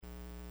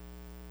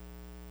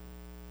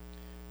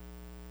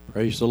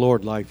Praise the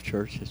Lord, Life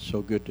Church. It's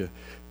so good to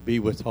be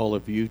with all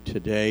of you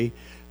today.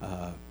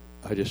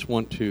 I just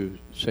want to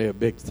say a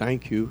big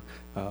thank you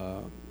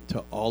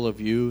to all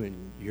of you and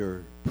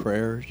your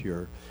prayers,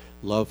 your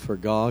love for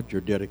God,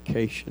 your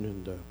dedication,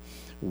 and the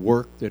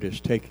work that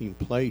is taking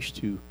place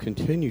to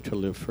continue to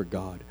live for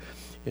God.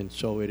 And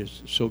so it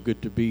is so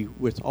good to be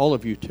with all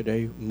of you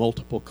today.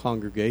 Multiple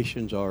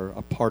congregations are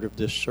a part of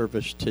this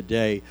service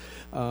today.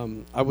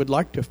 I would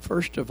like to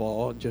first of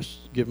all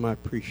just give my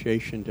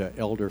appreciation to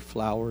Elder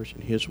Flowers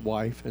and his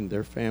wife and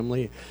their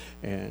family,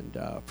 and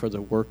for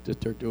the work that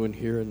they're doing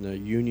here in the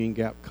Union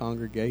Gap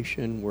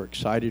congregation. We're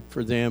excited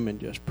for them and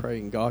just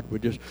praying God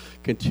would just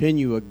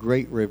continue a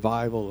great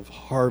revival of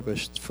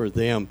harvest for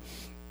them.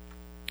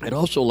 I'd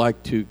also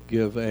like to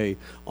give a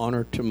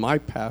honor to my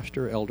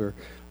pastor, Elder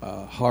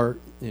Hart,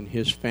 and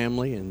his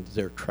family, and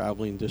they're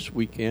traveling this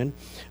weekend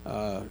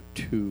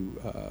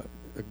to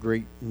a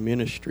great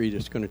ministry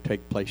that's going to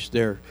take place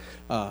there.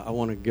 I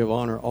want to give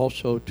honor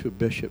also to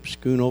Bishop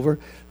Schoonover,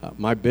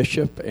 my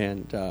bishop,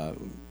 and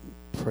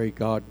pray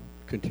God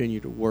continue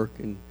to work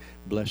and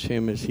bless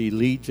him as he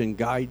leads and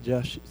guides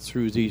us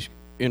through these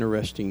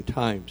interesting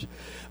times.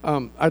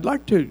 I'd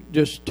like to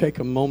just take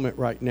a moment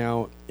right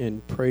now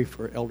and pray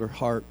for Elder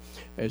Hart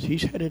as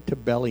he's headed to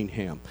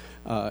Bellingham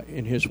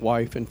and his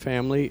wife and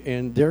family,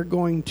 and they're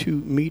going to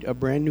meet a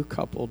brand new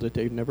couple that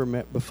they've never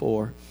met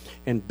before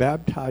and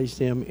baptize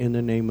them in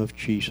the name of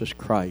Jesus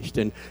Christ.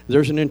 And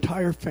there's an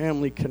entire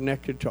family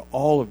connected to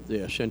all of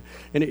this, and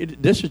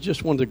this is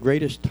just one of the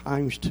greatest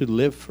times to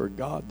live for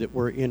God that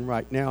we're in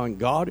right now. And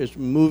God is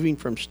moving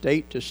from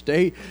state to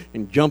state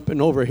and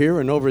jumping over here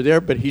and over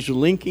there, but he's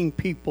linking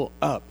people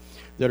up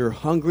that are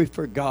hungry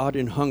for God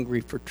and hungry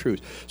for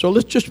truth. So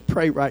let's just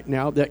pray right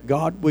now that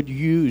God would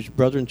use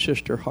Brother and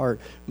Sister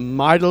Hart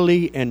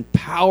mightily and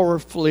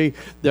powerfully,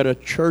 that a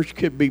church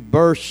could be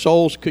birthed,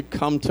 souls could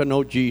come to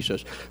know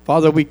Jesus.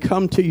 Father, we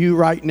come to you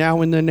right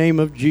now in the name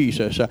of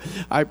Jesus.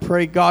 I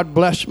pray God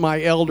bless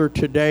my elder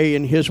today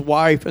and his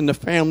wife and the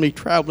family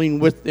traveling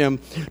with them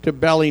to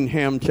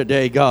Bellingham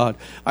today, God.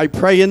 I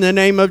pray in the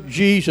name of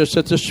Jesus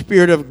that the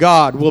Spirit of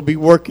God will be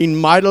working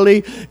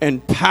mightily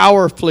and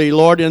powerfully,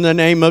 Lord, in the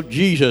name of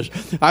Jesus.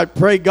 I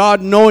pray,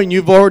 God, knowing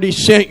you've already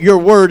sent your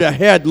word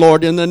ahead,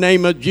 Lord, in the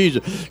name of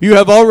Jesus. You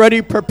have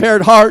already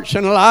prepared hearts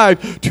and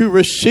lives to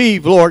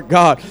receive, Lord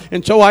God.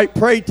 And so I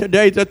pray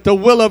today that the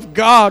will of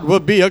God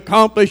will be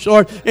accomplished,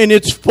 Lord, in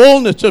its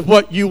fullness of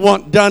what you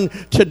want done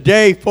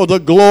today for the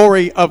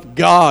glory of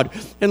God.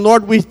 And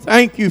Lord, we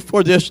thank you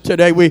for this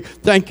today. We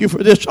thank you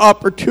for this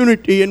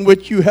opportunity in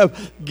which you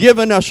have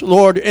given us,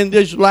 Lord, in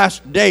these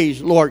last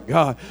days, Lord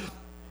God.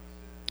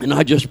 And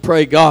I just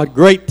pray, God,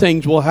 great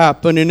things will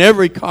happen in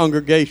every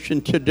congregation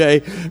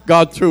today,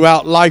 God,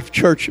 throughout Life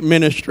Church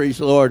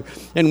Ministries, Lord.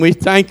 And we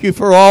thank you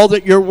for all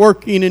that you're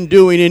working and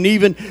doing. And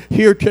even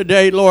here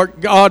today, Lord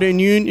God, in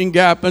Union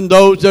Gap, and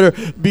those that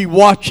are be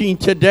watching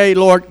today,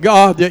 Lord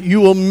God, that you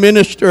will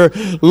minister,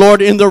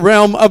 Lord, in the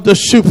realm of the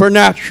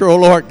supernatural,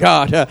 Lord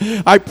God.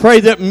 I pray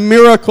that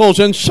miracles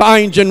and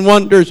signs and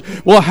wonders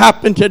will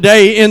happen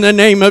today in the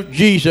name of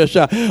Jesus.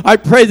 I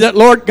pray that,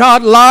 Lord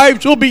God,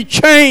 lives will be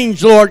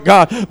changed, Lord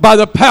God, by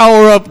the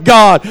power of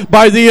God,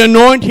 by the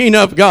anointing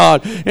of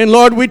God. And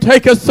Lord, we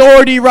take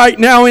authority right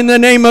now in the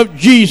name of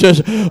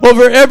Jesus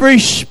over every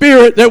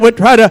spirit that would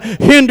try to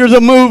hinder the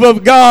move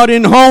of God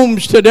in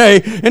homes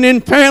today and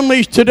in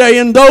families today,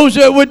 and those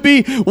that would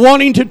be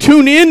wanting to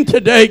tune in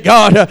today,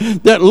 God,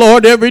 that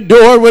Lord, every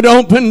door would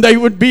open, they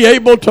would be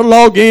able to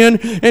log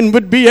in and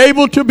would be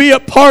able to be a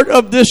part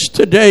of this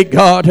today,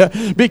 God,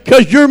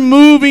 because you're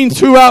moving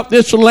throughout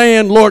this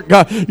land, Lord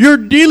God. You're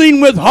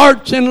dealing with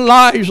hearts and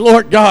lives,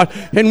 Lord God.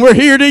 And we're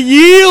here to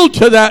yield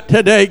to that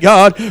today,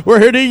 God. We're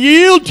here to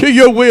yield to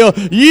your will,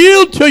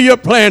 yield to your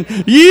plan,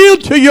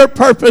 yield to your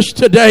purpose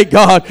today,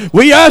 God.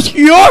 We ask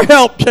your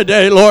help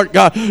today, Lord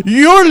God.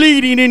 Your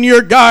leading and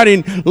your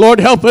guiding. Lord,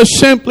 help us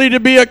simply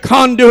to be a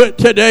conduit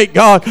today,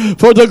 God,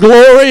 for the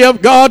glory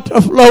of God to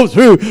flow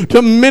through,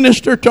 to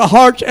minister to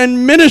hearts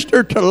and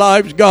minister to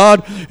lives,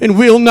 God. And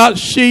we'll not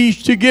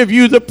cease to give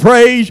you the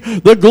praise,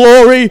 the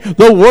glory,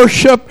 the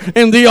worship,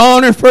 and the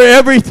honor for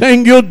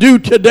everything you'll do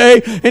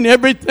today and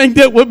everything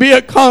that will be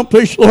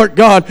accomplished, Lord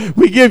God.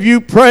 We give you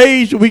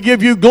praise, we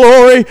give you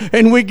glory,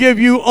 and we give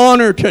you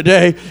honor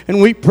today.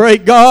 And we pray,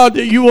 God,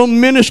 that you will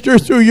minister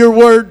through your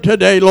word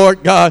today,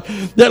 Lord God.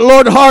 That,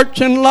 Lord,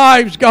 hearts and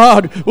lives,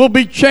 God, will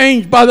be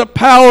changed by the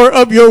power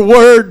of your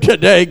word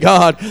today,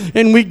 God.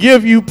 And we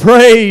give you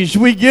praise,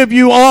 we give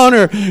you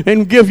honor,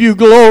 and give you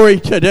glory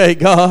today,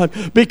 God.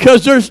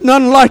 Because there's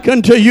none like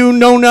unto you,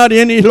 no, not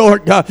any,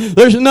 Lord God.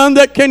 There's none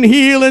that can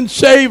heal and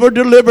save or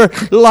deliver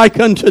like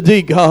unto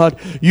thee, God.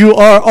 You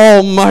are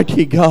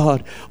Almighty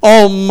God.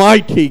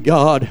 Almighty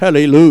God.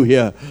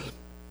 Hallelujah.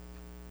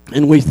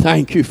 And we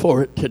thank you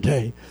for it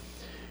today.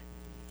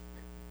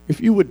 If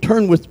you would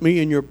turn with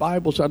me in your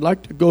Bibles, I'd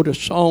like to go to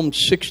Psalm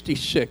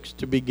 66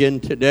 to begin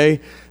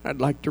today.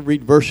 I'd like to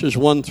read verses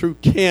 1 through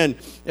 10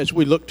 as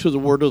we look to the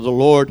word of the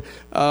Lord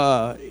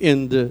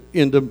in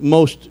the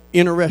most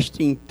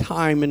interesting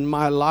time in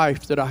my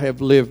life that I have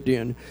lived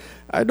in.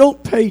 I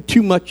don't pay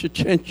too much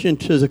attention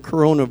to the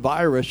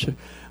coronavirus.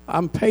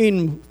 I'm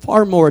paying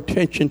far more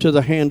attention to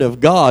the hand of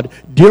God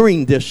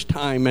during this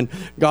time. And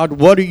God,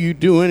 what are you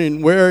doing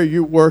and where are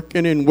you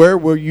working and where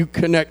will you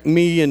connect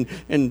me and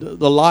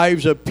the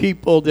lives of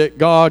people that,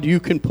 God, you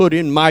can put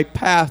in my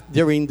path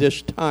during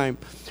this time.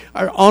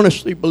 I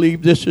honestly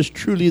believe this is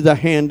truly the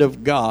hand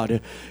of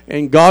God.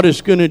 And God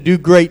is going to do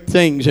great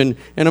things. And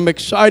I'm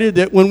excited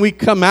that when we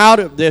come out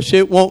of this,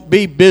 it won't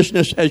be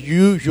business as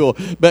usual,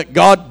 but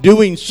God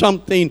doing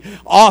something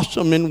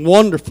awesome and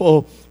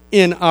wonderful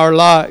in our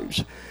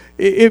lives.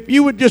 If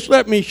you would just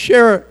let me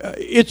share,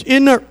 it's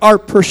in our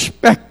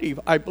perspective,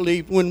 I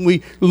believe, when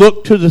we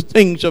look to the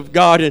things of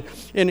God.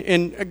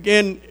 And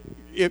again,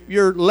 if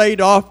you're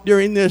laid off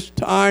during this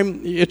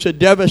time, it's a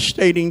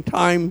devastating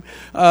time.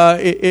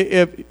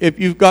 If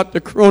you've got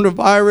the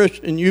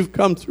coronavirus and you've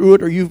come through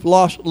it or you've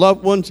lost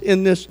loved ones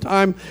in this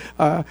time,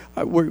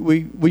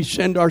 we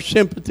send our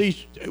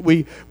sympathies.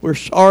 We're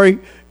sorry,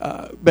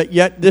 but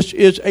yet this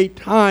is a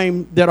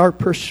time that our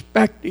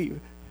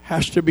perspective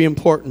has to be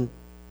important.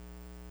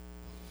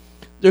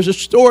 There's a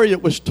story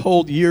that was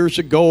told years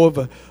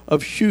ago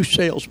of shoe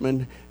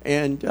salesmen,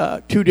 and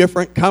two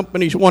different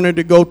companies wanted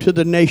to go to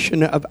the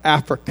nation of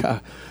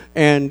Africa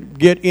and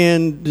get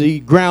in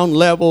the ground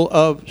level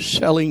of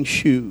selling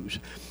shoes.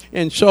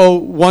 And so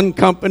one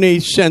company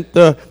sent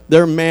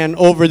their man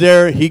over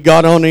there. He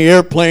got on the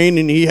airplane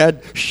and he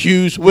had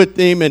shoes with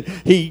him, and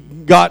he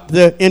got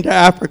into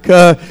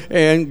Africa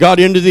and got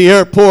into the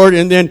airport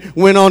and then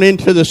went on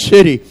into the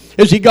city.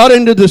 As he got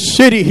into the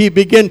city, he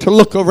began to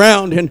look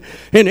around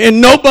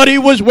and nobody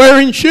was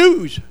wearing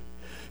shoes.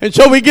 And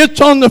so he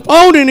gets on the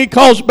phone and he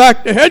calls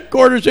back to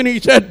headquarters and he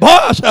said,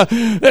 "Boss,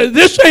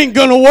 this ain't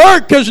going to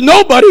work because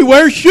nobody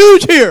wears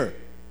shoes here."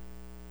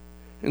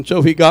 And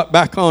so he got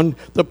back on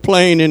the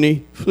plane and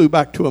he flew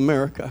back to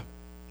America.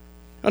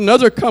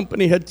 Another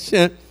company had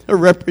sent a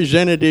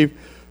representative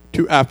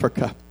to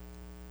Africa.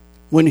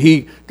 When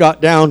he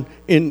got down,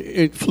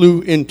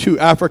 flew into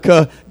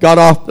Africa, got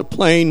off the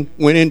plane,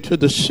 went into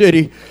the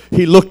city,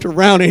 he looked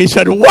around and he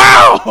said,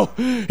 "Wow!"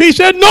 He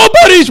said,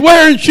 "Nobody's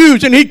wearing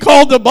shoes." And he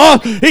called the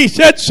boss. He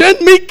said,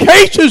 "Send me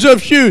cases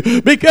of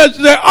shoes because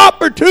the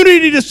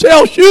opportunity to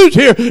sell shoes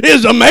here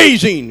is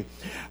amazing."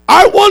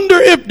 I wonder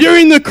if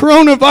during the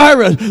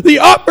coronavirus, the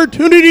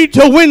opportunity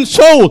to win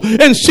souls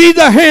and see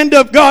the hand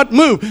of God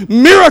move,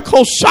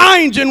 miracles,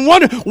 signs, and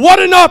wonder, what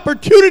an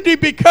opportunity,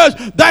 because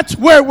that's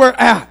where we're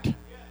at.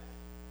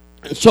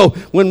 And so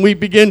when we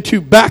begin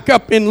to back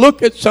up and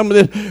look at some of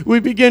this,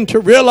 we begin to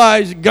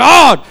realize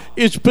God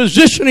is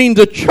positioning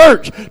the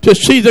church to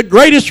see the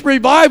greatest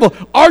revival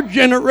our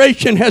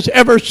generation has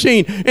ever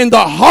seen. And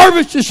the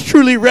harvest is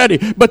truly ready,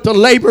 but the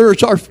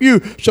laborers are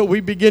few. So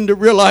we begin to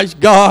realize,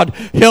 God,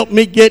 help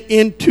me get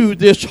into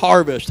this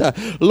harvest.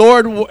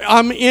 Lord,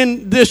 I'm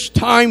in this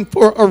time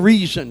for a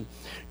reason.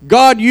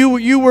 God,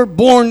 you were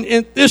born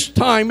at this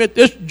time, at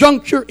this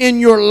juncture in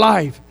your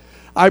life,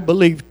 I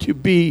believe, to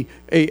be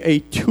a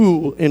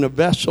tool and a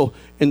vessel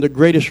in the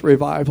greatest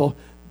revival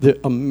that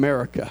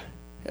America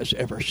has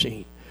ever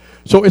seen.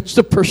 So it's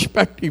the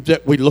perspective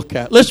that we look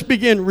at. Let's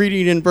begin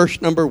reading in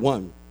verse number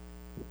 1.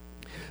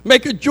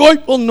 "Make a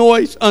joyful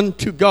noise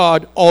unto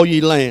God, all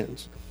ye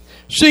lands.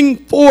 Sing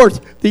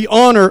forth the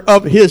honor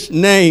of his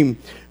name.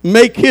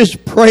 Make his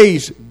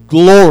praise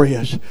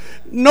glorious."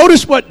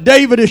 Notice what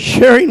David is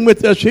sharing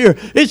with us here.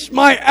 It's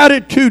my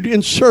attitude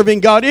in serving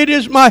God. It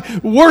is my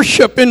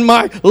worship and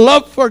my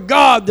love for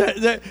God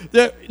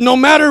that no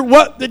matter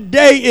what the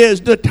day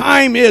is, the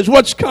time is,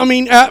 what's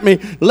coming at me,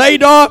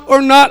 laid off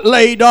or not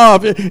laid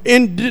off,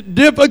 in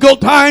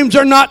difficult times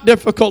or not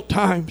difficult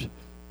times,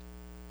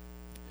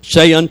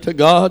 say unto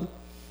God,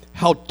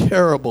 "How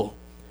terrible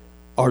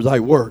are thy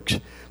works."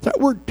 That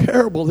word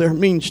terrible there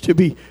means to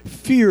be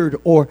feared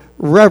or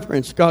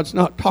reverenced. God's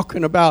not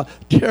talking about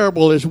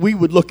terrible as we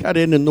would look at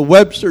it in the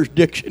Webster's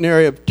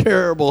dictionary of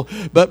terrible,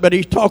 but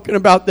he's talking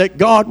about that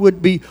God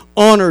would be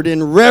honored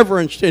and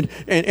reverenced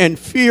and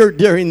feared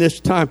during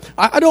this time.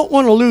 I don't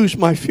want to lose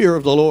my fear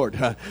of the Lord,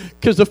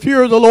 because the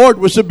fear of the Lord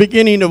was the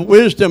beginning of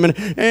wisdom,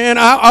 and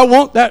I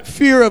want that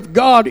fear of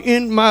God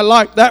in my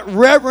life, that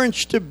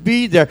reverence to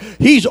be there.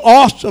 He's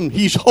awesome,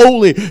 he's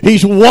holy,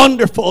 he's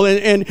wonderful,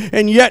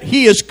 and yet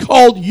he has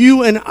called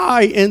you and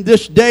I in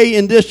this day,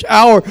 in this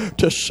hour,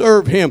 to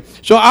serve him.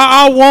 So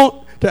I want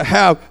to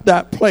have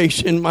that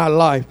place in my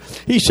life.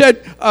 He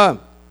said,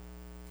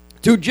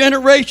 "Through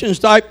generations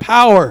thy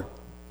power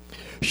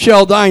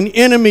shall thine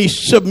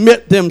enemies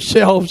submit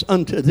themselves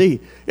unto thee."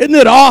 Isn't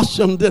it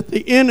awesome that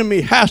the enemy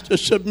has to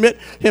submit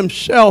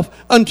himself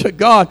unto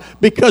God?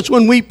 Because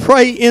when we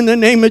pray in the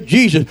name of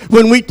Jesus,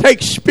 when we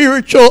take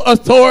spiritual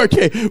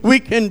authority, we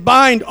can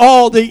bind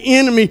all the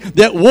enemy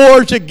that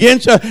wars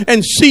against us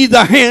and see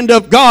the hand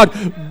of God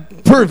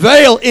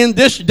prevail in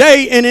this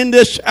day and in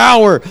this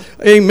hour.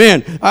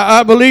 Amen.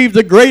 I believe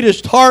the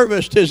greatest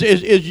harvest is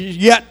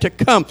yet to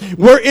come.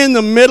 We're in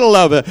the middle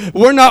of it.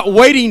 We're not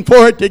waiting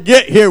for it to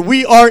get here.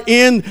 We are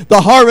in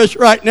the harvest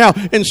right now,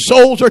 and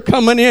souls are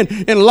coming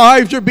in, and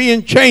lives are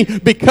being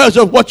changed because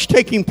of what's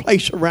taking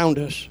place around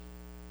us.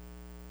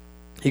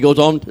 He goes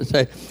on to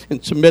say,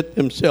 and submit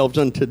themselves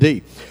unto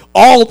thee.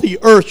 All the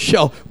earth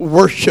shall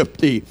worship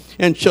thee,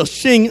 and shall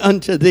sing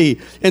unto thee,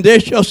 and they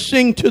shall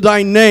sing to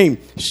thy name,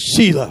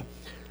 Selah.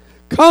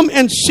 Come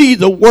and see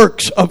the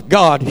works of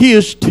God. He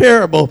is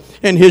terrible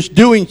in his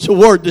doings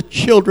toward the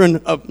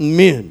children of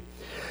men.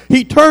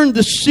 He turned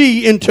the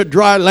sea into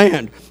dry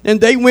land,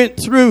 and they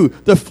went through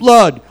the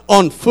flood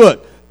on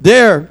foot.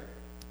 There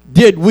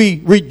did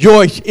we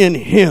rejoice in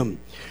him.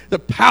 The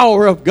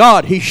power of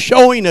God. He's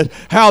showing us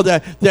how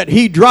that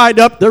he dried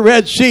up the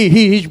Red Sea.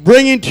 He's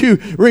bringing to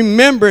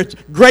remembrance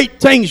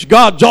great things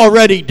God's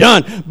already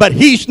done. But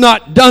he's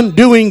not done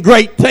doing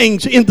great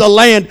things in the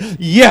land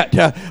yet.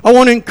 I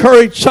want to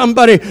encourage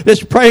somebody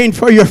that's praying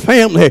for your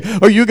family,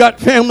 or you got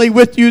family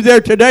with you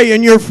there today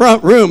in your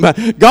front room.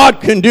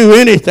 God can do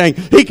anything.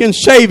 He can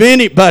save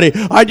anybody.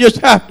 I just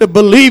have to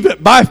believe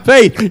it by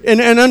faith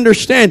and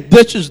understand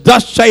this is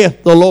thus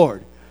saith the Lord.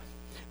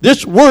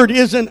 This word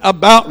isn't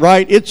about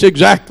right. It's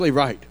exactly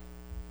right.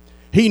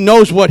 He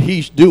knows what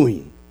he's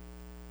doing.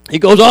 He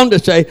goes on to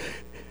say,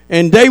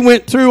 and they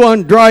went through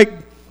on dry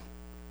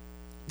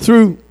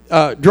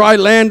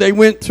land. They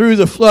went through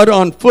the flood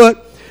on foot.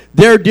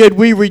 There did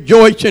we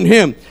rejoice in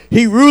him.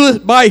 He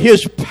ruleth by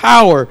his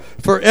power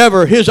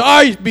forever. His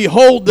eyes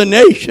behold the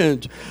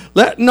nations.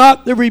 Let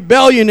not the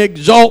rebellion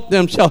exalt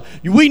themselves.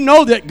 We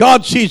know that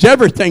God sees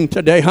everything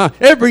today, huh?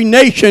 Every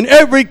nation,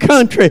 every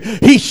country,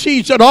 he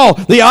sees it all.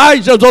 The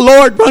eyes of the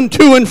Lord run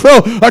to and fro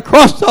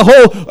across the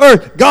whole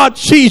earth. God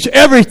sees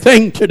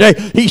everything today.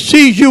 He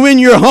sees you in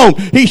your home.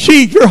 He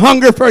sees your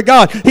hunger for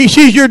God. He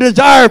sees your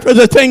desire for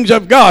the things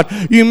of God.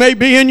 You may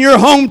be in your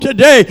home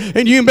today,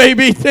 and you may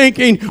be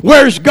thinking,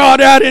 where's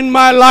God at in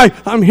my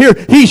life? I'm here.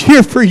 He's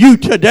here for you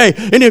today.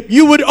 And if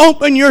you would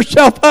open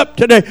yourself up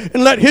today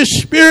and let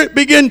his Spirit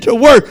begin to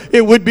work,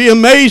 it would be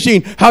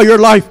amazing how your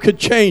life could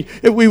change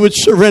if we would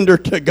surrender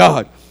to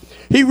God.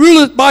 He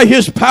ruleth by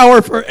his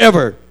power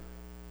forever.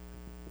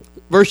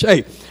 Verse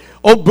 8.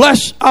 O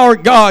bless our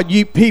God,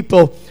 ye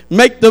people.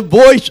 Make the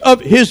voice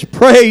of his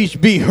praise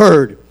be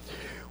heard,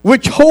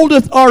 which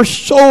holdeth our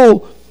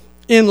soul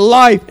in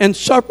life, and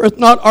suffereth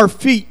not our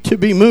feet to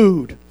be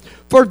moved.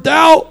 For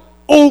thou,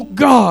 O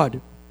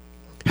God,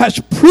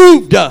 hast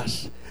proved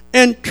us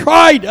and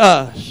tried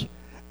us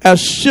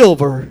as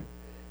silver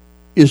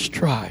is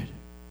tried.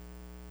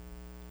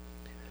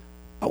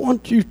 I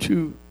want you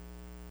to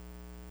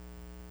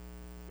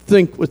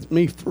think with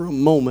me for a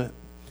moment.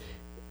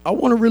 I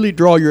want to really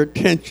draw your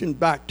attention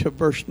back to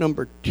verse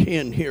number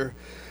 10 here,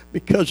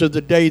 because of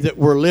the day that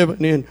we're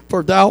living in.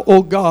 For thou,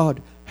 O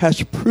God,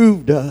 hast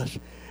proved us,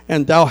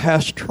 and thou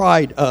hast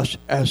tried us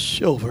as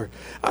silver.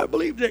 I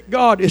believe that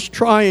God is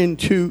trying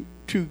to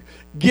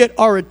get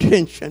our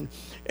attention.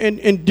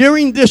 And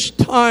during this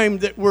time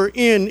that we're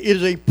in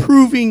is a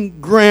proving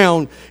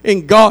ground.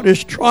 And God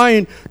is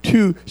trying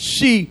to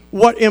see,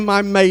 what am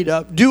I made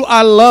of? Do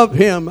I love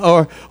him,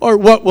 or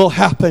what will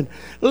happen?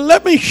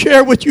 Let me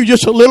share with you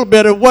just a little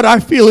bit of what I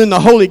feel in the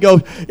Holy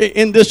Ghost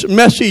in this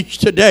message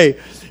today.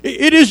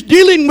 It is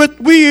dealing with,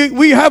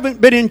 we haven't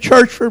been in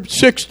church for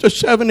 6 to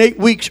 7, 8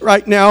 weeks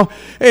right now.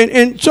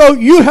 And so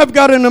you have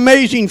got an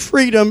amazing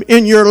freedom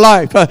in your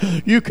life.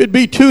 You could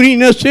be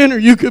tuning us in, or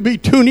you could be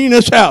tuning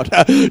us out.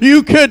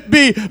 You could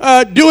be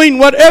doing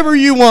whatever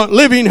you want,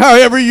 living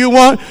however you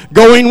want,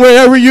 going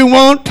wherever you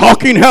want,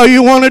 talking how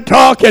you want to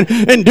talk,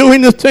 and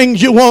doing the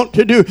things you want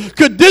to do.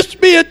 Could this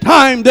be a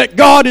time that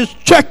God is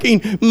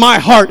checking my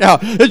heart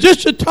out? Is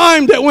this a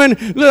time that when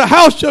the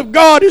house of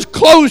God is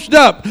closed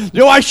up,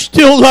 do I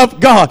still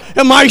love God?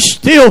 Am I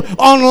still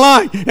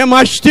online? Am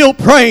I still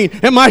praying?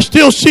 Am I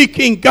still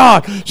seeking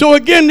God? So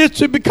again,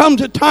 it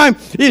becomes a time,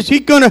 is he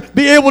going to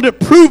be able to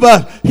prove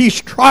us? He's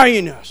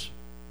trying us.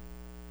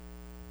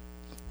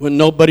 When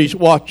nobody's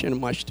watching,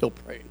 am I still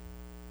praying?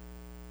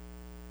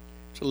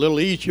 It's a little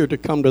easier to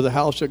come to the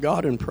house of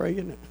God and pray,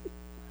 isn't it?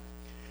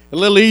 A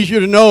little easier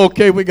to know,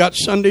 okay, we got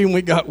Sunday and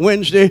we got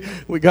Wednesday.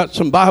 We got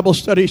some Bible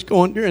studies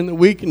going during the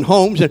week in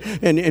homes,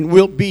 and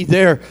we'll be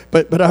there.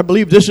 But I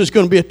believe this is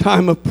going to be a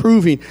time of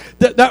proving.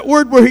 That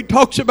word where he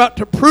talks about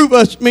to prove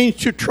us means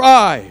to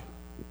try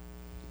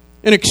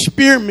and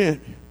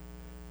experiment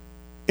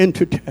and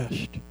to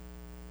test.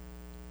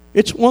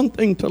 It's one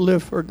thing to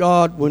live for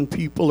God when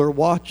people are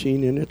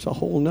watching, and it's a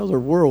whole nother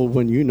world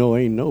when you know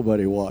ain't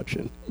nobody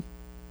watching.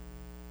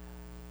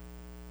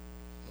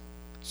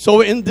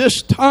 So in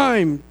this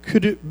time,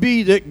 could it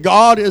be that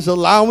God is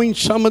allowing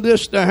some of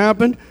this to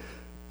happen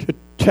to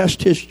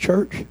test his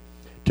church,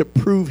 to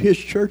prove his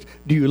church?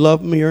 Do you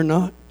love me or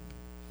not?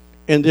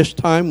 in this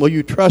time? Will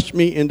you trust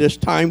me in this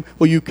time?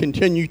 Will you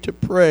continue to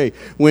pray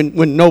when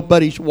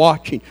nobody's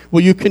watching?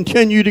 Will you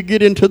continue to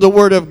get into the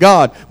Word of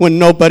God when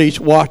nobody's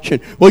watching?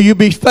 Will you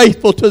be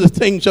faithful to the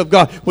things of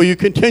God? Will you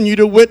continue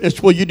to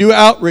witness? Will you do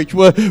outreach?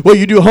 Will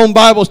you do home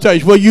Bible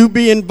studies? Will you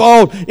be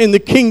involved in the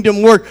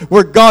kingdom work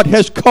where God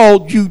has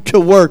called you to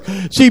work?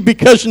 See,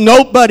 because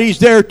nobody's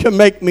there to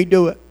make me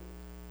do it.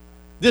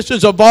 This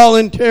is a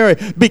voluntary,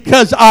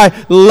 because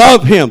I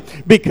love Him,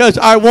 because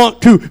I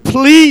want to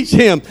please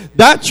Him.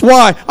 That's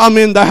why I'm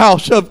in the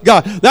house of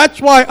God.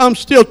 That's why I'm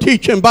still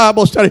teaching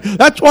Bible study.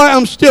 That's why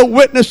I'm still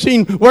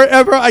witnessing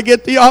wherever I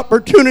get the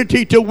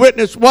opportunity to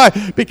witness. Why?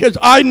 Because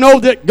I know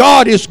that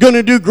God is going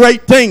to do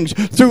great things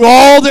through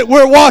all that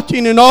we're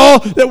watching and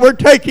all that we're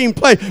taking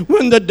place.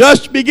 When the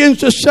dust begins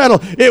to settle,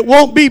 it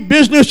won't be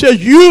business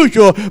as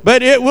usual,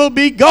 but it will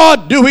be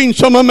God doing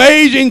some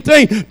amazing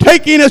thing,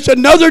 taking us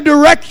another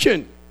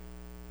direction.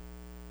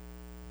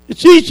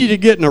 It's easy to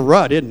get in a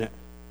rut, isn't it?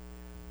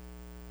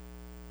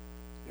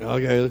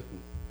 Okay,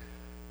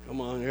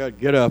 come on, I got to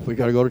get up. We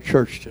got to go to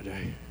church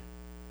today.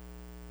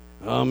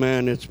 Oh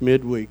man, it's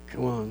midweek.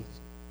 Come on,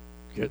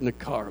 get in the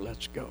car.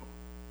 Let's go.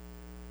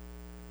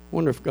 I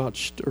wonder if God's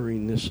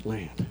stirring this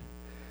land.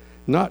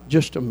 Not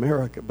just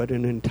America, but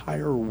an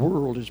entire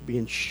world is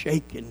being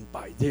shaken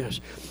by this.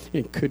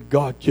 And could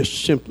God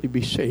just simply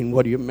be saying,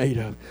 what are you made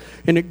of?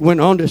 And it went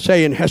on to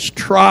say, and has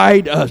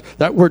tried us.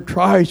 That word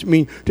tries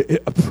means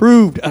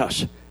approved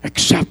us,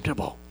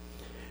 acceptable.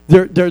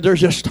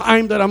 There's this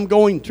time that I'm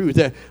going through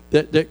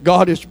that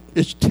God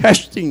is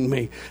testing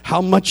me.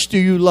 How much do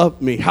you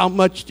love me? How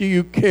much do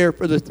you care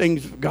for the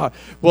things of God?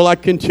 Will I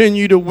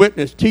continue to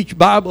witness, teach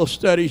Bible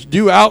studies,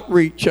 do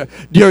outreach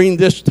during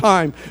this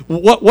time?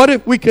 What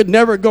if we could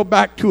never go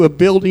back to a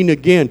building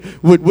again?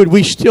 Would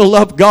we still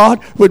love God?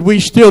 Would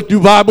we still do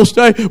Bible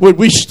study? Would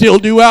we still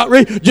do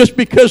outreach? Just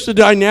because the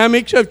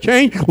dynamics have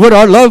changed, would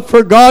our love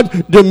for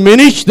God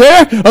diminish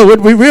there? Or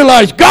would we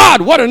realize,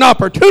 God, what an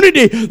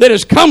opportunity that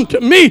has come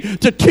to me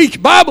to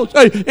teach Bible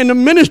study and to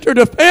minister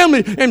to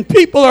family, and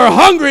people are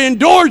hungry and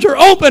doors are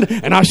open,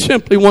 and I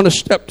simply want to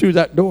step through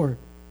that door.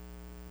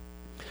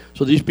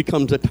 So these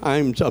becomes the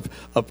times of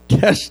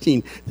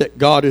testing that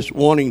God is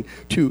wanting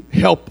to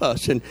help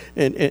us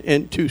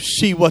and to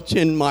see what's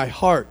in my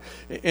heart.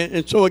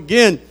 And so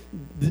again,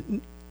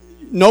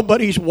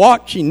 nobody's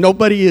watching,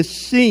 nobody is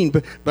seeing,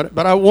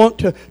 but I want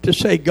to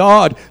say,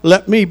 God,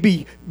 let me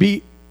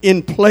be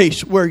in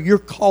place where you're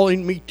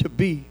calling me to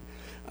be.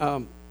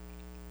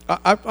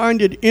 I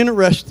find it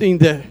interesting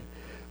that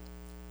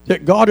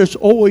God is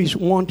always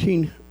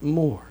wanting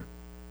more.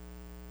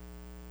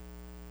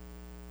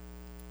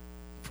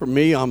 For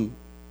me, I'm,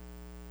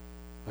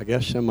 I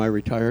guess,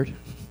 semi-retired.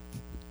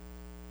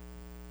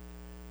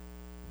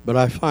 But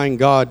I find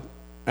God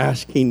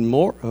asking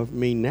more of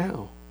me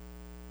now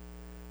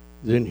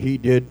than He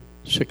did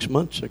 6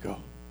 months ago.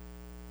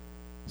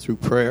 Through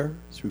prayer,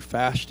 through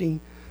fasting,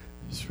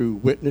 through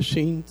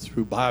witnessing,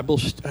 through Bible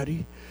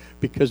study.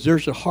 Because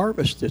there's a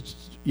harvest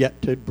that's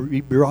yet to be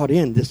brought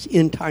in, this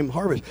end-time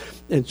harvest.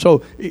 And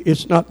so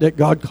it's not that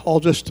God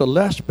calls us to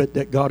less, but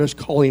that God is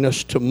calling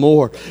us to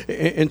more.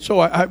 And so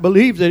I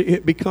believe that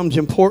it becomes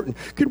important.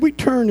 Could we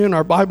turn in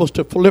our Bibles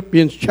to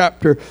Philippians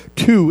chapter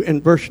 2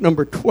 and verse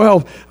number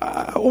 12?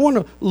 I want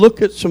to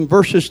look at some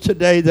verses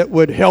today that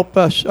would help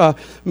us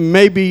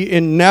maybe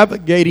in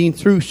navigating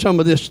through some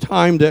of this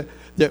time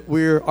that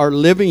we are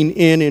living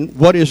in, and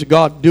what is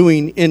God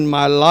doing in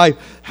my life?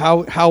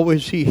 How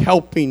is He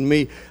helping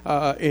me?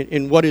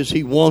 And what is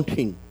He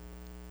wanting?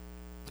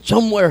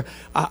 Somewhere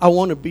I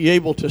want to be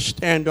able to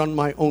stand on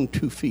my own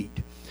 2 feet.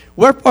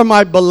 Wherefore,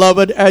 my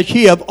beloved, as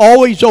ye have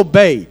always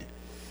obeyed,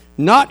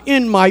 not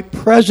in my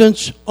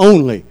presence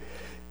only.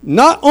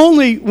 Not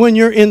only when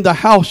you're in the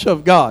house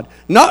of God,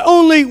 not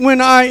only when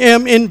I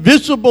am in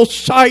visible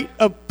sight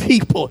of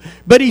people,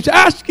 but He's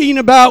asking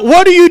about,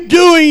 what are you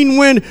doing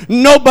when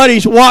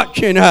nobody's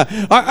watching?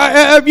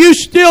 Have you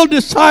still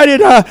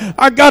decided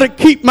I got to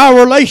keep my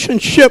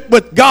relationship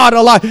with God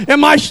alive?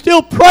 Am I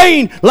still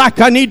praying like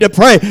I need to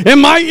pray?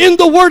 Am I in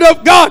the Word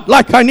of God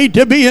like I need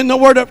to be in the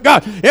Word of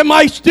God? Am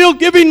I still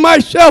giving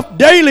myself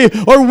daily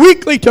or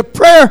weekly to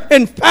prayer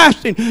and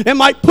fasting?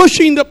 Am I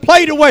pushing the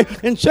plate away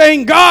and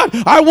saying, God,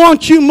 I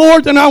want you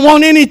more than I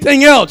want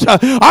anything else.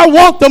 I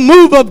want the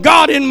move of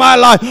God in my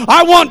life.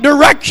 I want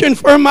direction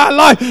for my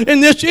life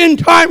in this end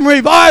time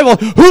revival.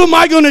 Who am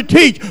I going to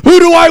teach? Who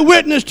do I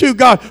witness to,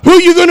 God? Who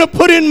are you going to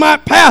put in my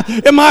path?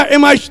 Am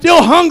I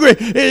still hungry?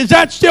 Is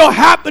that still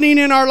happening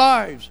in our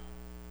lives?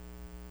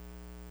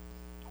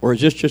 Or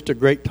is this just a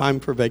great time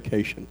for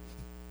vacation?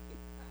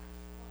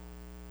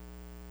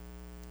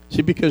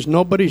 See, because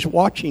nobody's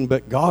watching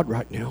but God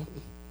right now.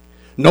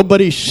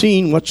 Nobody's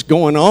seeing what's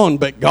going on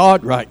but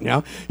God right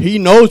now. He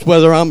knows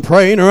whether I'm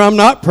praying or I'm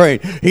not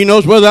praying. He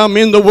knows whether I'm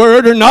in the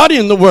Word or not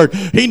in the Word.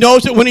 He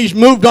knows that when He's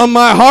moved on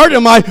my heart,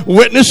 am I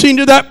witnessing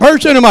to that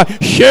person? Am I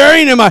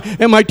sharing?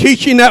 Am I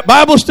teaching that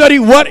Bible study?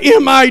 What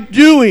am I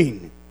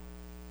doing?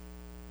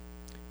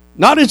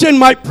 Not as in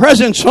my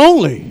presence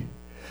only,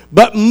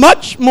 but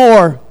much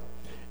more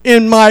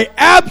in my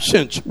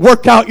absence,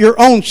 work out your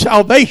own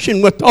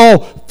salvation with all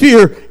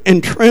fear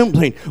and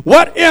trembling.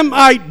 What am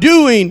I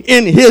doing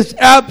in His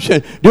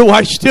absence? Do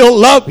I still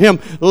love Him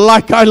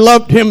like I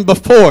loved Him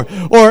before?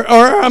 Or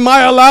am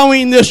I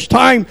allowing this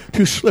time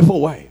to slip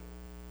away?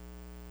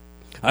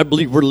 I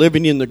believe we're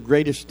living in the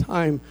greatest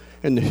time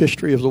in the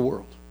history of the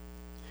world.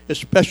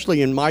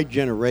 Especially in my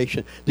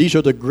generation. These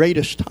are the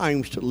greatest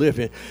times to live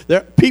in.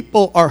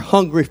 People are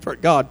hungry for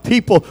God.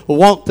 People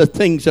want the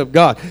things of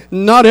God.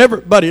 Not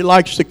everybody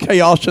likes the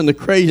chaos and the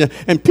crazy,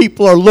 and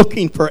people are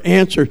looking for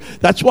answers.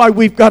 That's why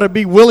we've got to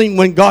be willing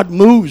when God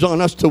moves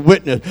on us to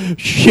witness,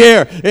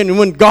 share. And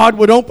when God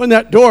would open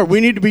that door, we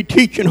need to be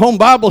teaching home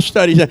Bible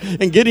studies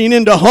and getting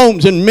into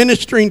homes and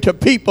ministering to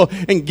people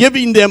and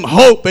giving them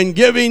hope and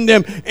giving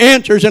them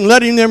answers and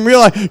letting them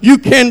realize you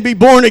can be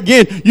born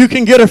again. You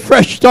can get a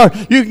fresh start.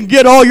 You can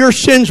get all your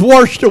sins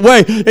washed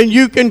away, and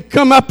you can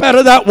come up out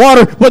of that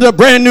water with a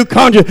brand new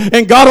conscience,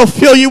 and God will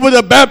fill you with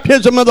the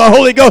baptism of the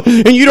Holy Ghost,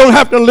 and you don't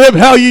have to live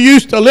how you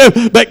used to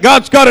live, but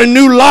God's got a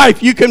new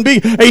life. You can be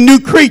a new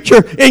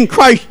creature in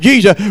Christ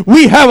Jesus.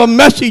 We have a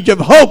message of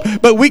hope,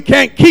 but we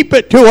can't keep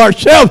it to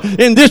ourselves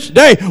in this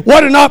day.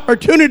 What an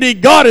opportunity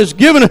God has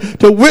given us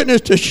to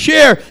witness, to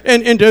share,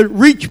 and to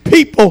reach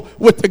people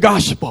with the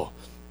gospel.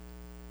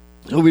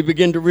 So we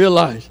begin to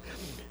realize,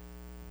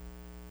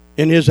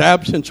 in His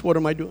absence, what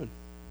am I doing?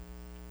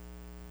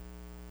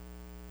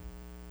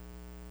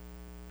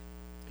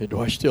 And do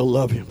I still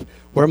love Him?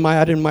 Where am I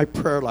at in my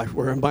prayer life?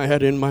 Where am I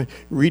at in my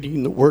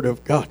reading the Word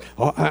of God?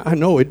 Oh, I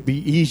know it'd be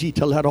easy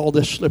to let all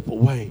this slip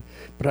away,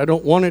 but I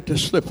don't want it to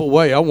slip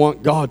away. I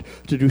want God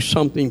to do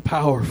something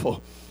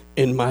powerful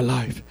in my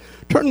life.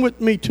 Turn with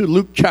me to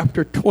Luke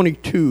chapter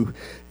 22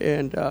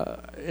 and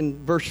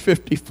in verse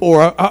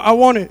 54. I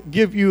want to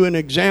give you an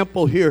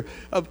example here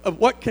of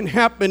what can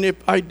happen if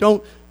I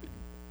don't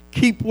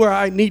keep where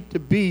I need to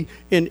be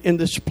in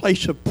this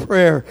place of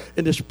prayer,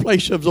 in this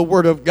place of the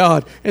Word of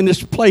God, in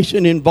this place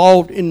and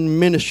involved in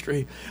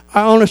ministry.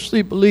 I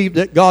honestly believe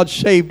that God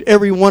saved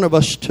every one of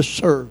us to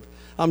serve.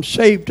 I'm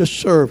saved to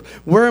serve.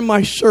 Where am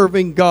I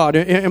serving God?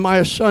 Am I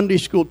a Sunday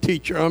school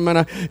teacher?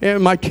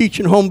 Am I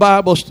teaching home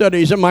Bible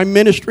studies? Am I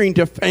ministering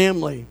to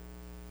family?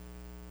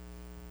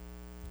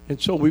 And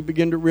so we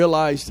begin to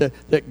realize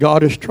that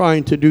God is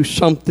trying to do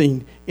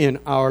something in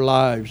our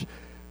lives.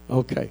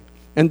 Okay.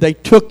 And they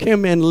took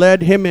him and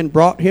led him and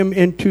brought him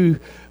into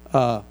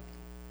the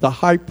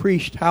high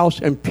priest's house.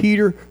 And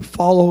Peter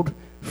followed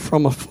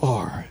from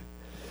afar.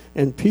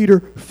 And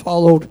Peter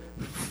followed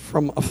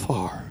from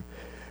afar.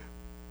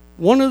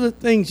 One of the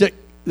things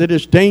that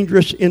is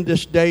dangerous in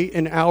this day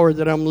and hour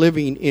that I'm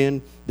living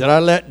in, that I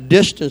let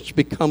distance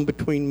become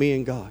between me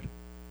and God.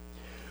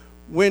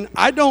 When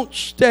I don't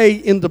stay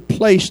in the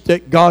place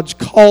that God's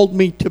called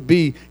me to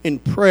be in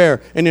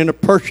prayer and in a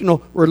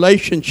personal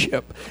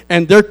relationship,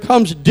 and there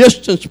comes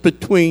distance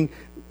between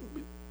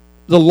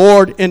the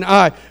Lord and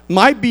I,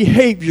 my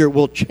behavior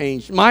will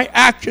change. My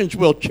actions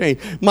will change.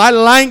 My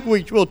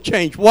language will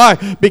change. Why?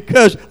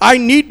 Because I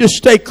need to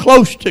stay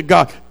close to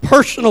God,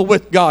 personal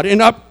with God,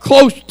 and up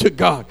close to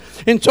God.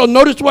 And so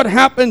notice what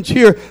happens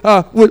here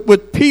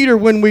with Peter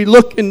when we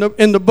look in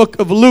the book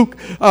of Luke.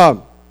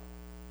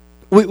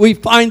 We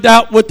find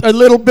out with a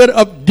little bit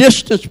of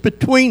distance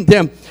between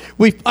them.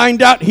 We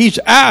find out he's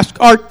asked,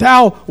 "Art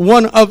thou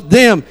one of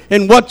them?"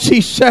 And what's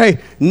he say?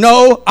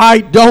 "No,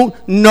 I don't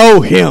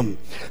know him."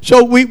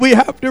 So we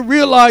have to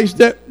realize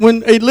that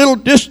when a little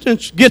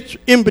distance gets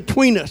in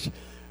between us,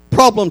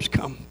 problems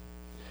come.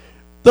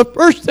 The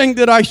first thing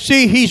that I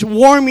see, he's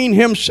warming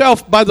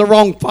himself by the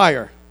wrong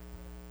fire.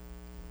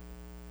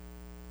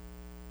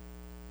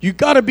 You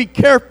got to be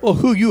careful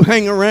who you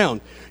hang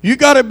around. You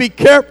got to be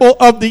careful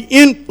of the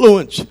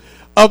influence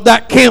of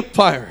that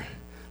campfire,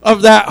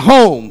 of that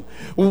home.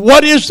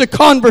 What is the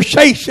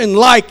conversation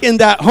like in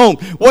that home?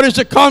 What is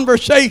the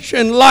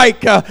conversation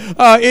like?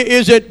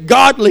 Is it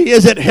godly?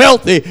 Is it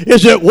healthy?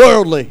 Is it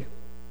worldly?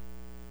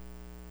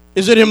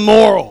 Is it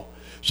immoral?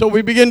 So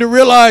we begin to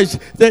realize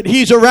that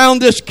he's around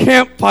this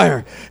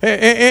campfire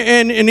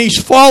and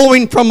he's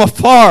following from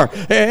afar.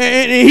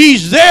 And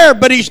he's there,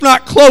 but he's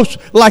not close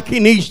like he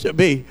needs to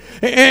be.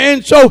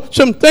 And so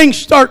some things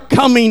start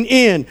coming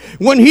in.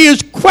 When he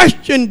is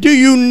questioned, do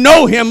you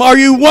know him? Are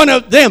you one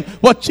of them?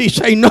 What's he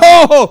say? No,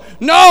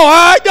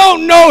 I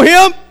don't know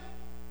him.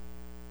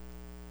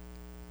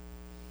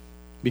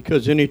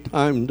 Because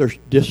anytime there's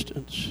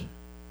distance,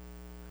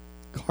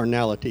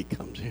 carnality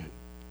comes in.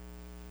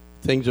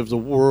 Things of the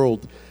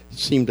world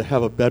seem to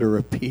have a better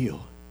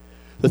appeal.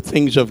 The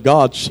things of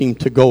God seem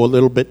to go a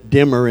little bit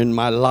dimmer in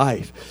my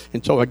life.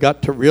 And so I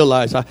got to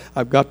realize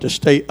I've got to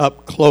stay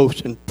up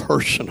close and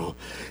personal.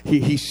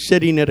 He's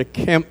sitting at a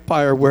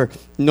campfire where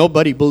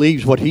nobody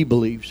believes what he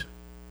believes.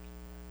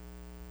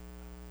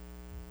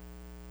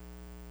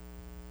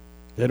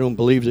 They don't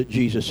believe that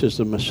Jesus is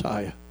the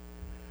Messiah.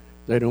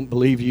 They don't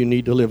believe you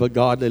need to live a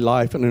godly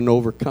life and an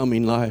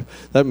overcoming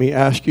life. Let me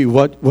ask you,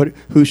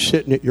 who's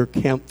sitting at your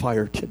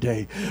campfire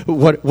today?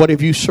 What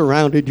have you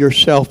surrounded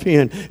yourself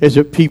in? Is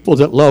it people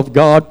that love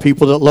God,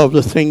 people that love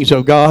the things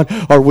of God?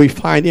 Are we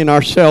finding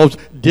ourselves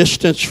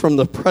distance from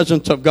the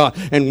presence of God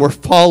and we're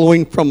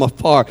following from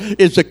afar?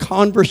 Is the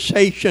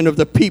conversation of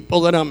the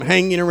people that I'm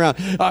hanging around,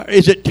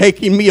 is it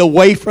taking me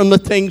away from the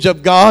things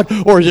of God,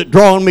 or is it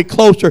drawing me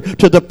closer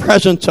to the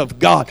presence of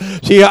God?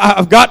 See,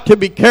 I've got to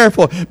be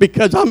careful,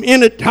 because I'm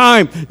in a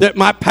time that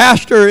my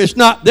pastor is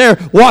not there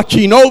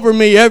watching over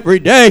me every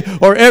day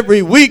or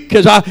every week,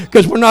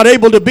 because we're not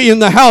able to be in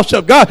the house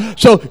of God.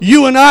 So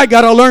you and I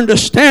got to learn to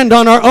stand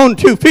on our own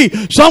 2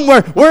 feet.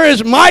 Somewhere, where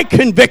is my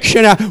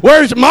conviction at?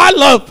 Where's my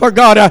love for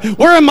God at?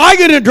 Where am I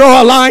going to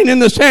draw a line in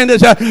the sand that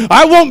says,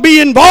 I won't be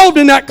involved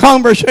in that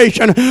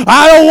conversation.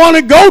 I don't want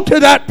to go to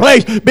that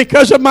place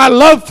because of my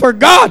love for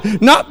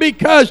God, not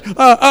because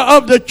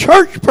of the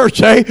church per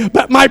se,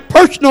 but my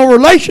personal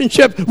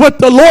relationship with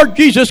the Lord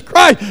Jesus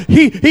Christ.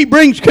 He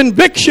brings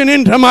conviction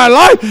into my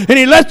life, and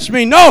He lets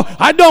me know,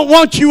 I don't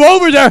want you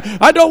over there.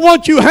 I don't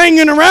want you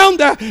hanging around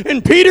there.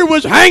 And Peter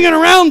was hanging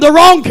around the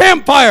wrong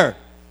campfire.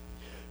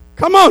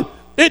 Come on.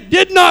 It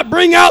did not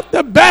bring out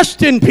the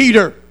best in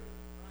Peter.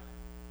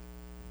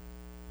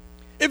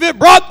 If it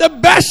brought the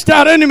best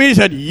out in him, he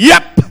said,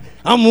 yep,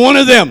 I'm one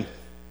of them.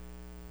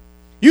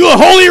 You a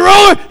holy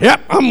roller?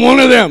 Yep, I'm one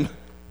of them.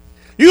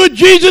 You a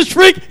Jesus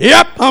freak?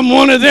 Yep, I'm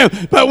one of them.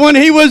 But when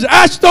he was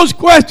asked those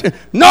questions,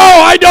 no,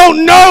 I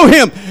don't know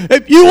him.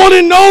 If you want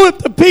to know if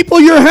the people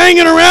you're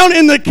hanging around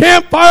in the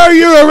campfire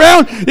you're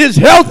around is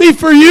healthy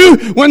for you,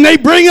 when they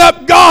bring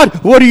up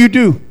God, what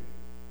do?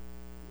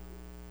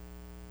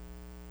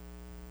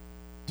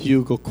 Do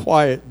you go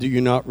quiet? Do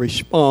you not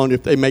respond?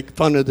 If they make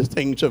fun of the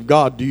things of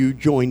God, do you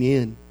join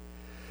in?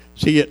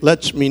 See, it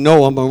lets me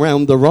know I'm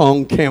around the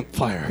wrong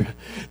campfire.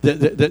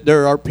 That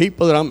there are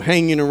people that I'm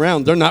hanging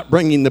around. They're not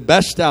bringing the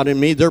best out in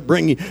me. They're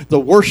bringing the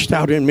worst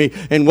out in me.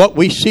 And what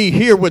we see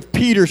here with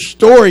Peter's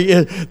story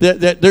is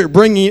that they're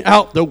bringing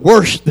out the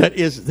worst that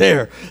is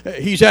there.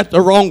 He's at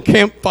the wrong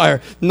campfire.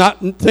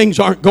 Things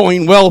aren't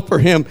going well for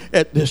him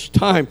at this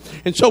time.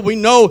 And so we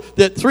know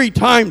that 3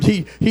 times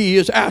he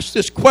is asked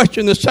this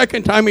question. The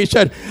second time he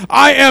said,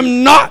 I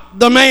am not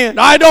the man.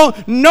 I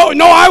don't know.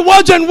 No, I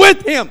wasn't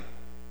with him.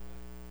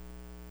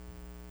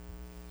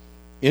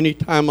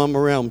 Anytime I'm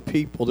around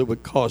people that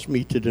would cause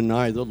me to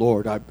deny the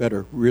Lord, I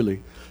better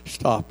really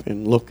stop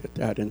and look at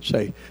that and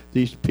say,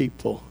 these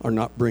people are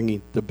not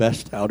bringing the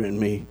best out in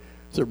me.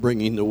 They're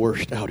bringing the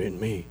worst out in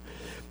me.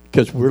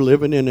 Because we're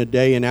living in a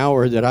day and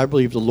hour that I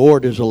believe the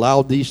Lord has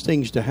allowed these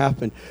things to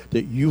happen,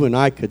 that you and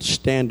I could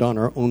stand on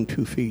our own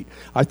 2 feet.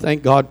 I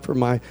thank God for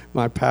my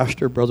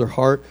pastor, Brother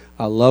Hart.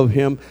 I love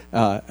him,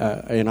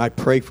 and I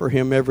pray for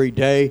him every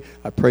day.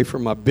 I pray for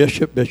my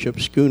Bishop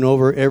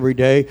Schoonover, every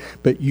day.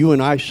 But you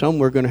and I,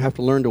 we're going to have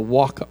to learn to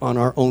walk on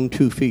our own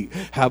 2 feet.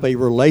 Have a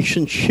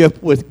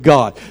relationship with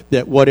God,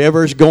 that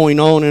whatever's going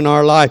on in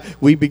our life,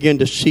 we begin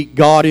to seek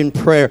God in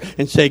prayer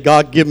and say,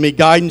 God, give me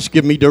guidance,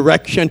 give me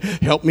direction,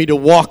 help me to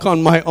walk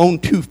on my own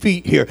 2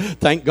 feet here.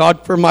 Thank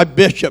God for my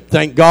bishop.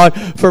 Thank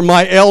God for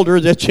my elder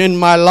that's in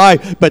my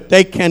life. But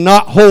they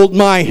cannot hold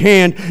my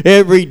hand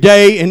every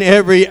day and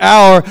every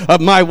hour of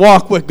my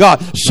walk with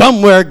God.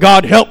 Somewhere,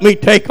 God, help me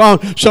take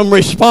on some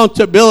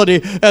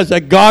responsibility as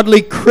a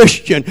godly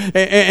Christian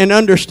and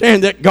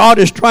understand that God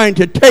is trying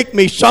to take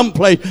me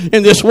someplace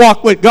in this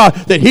walk with God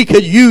that He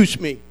could use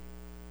me.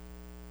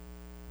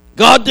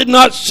 God did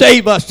not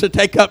save us to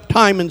take up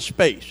time and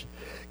space.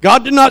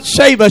 God did not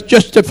save us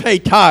just to pay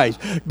tithes,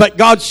 but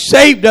God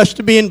saved us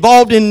to be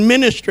involved in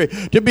ministry,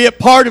 to be a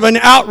part of an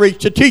outreach,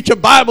 to teach a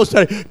Bible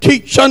study,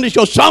 teach Sunday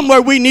school.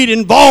 Somewhere we need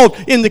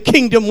involved in the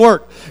kingdom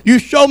work. You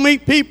show me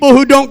people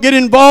who don't get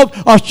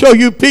involved, I'll show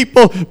you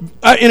people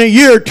in a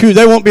year or two,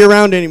 they won't be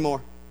around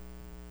anymore.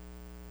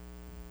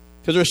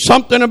 Because there's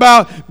something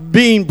about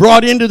being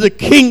brought into the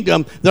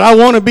kingdom that I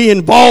want to be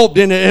involved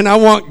in it, and I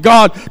want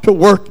God to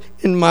work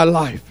in my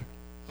life.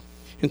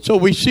 And so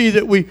we see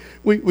that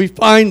we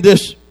find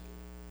this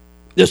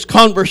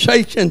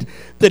conversation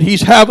that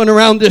he's having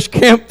around this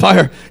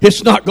campfire.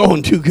 It's not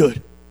going too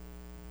good.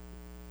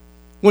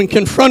 When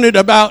confronted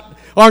about,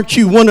 aren't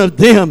you one of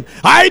them?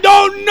 I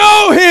don't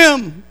know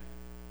him.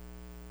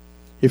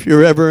 If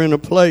you're ever in a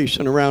place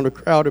and around a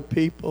crowd of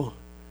people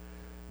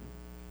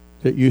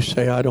that you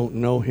say, I don't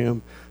know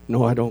him.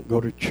 No, I don't go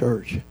to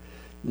church.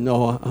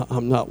 No,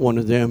 I'm not one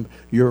of them.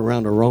 You're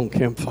around a wrong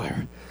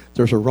campfire.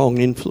 There's a wrong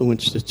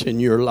influence that's in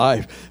your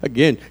life.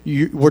 Again,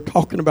 we're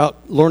talking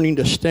about learning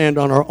to stand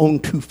on our own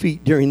 2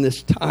 feet during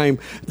this time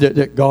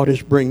that God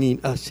is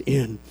bringing us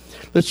in.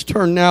 Let's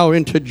turn now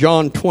into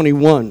John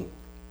 21.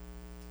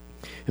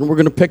 And we're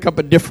going to pick up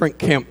a different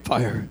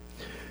campfire.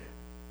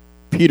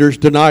 Peter's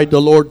denied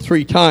the Lord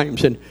 3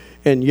 times.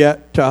 And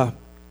yet,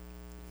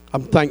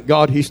 I'm thank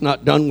God he's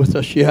not done with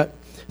us yet.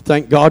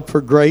 Thank God for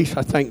grace.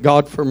 I thank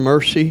God for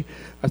mercy.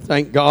 I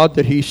thank God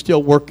that he's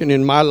still working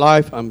in my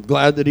life. I'm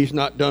glad that he's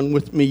not done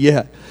with me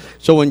yet.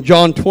 So in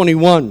John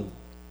 21,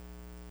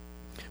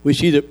 we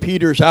see that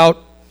Peter's out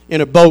in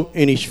a boat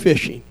and he's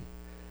fishing.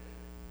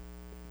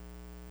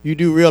 You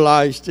do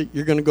realize that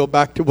you're going to go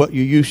back to what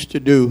you used to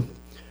do.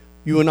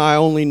 You and I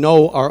only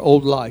know our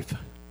old life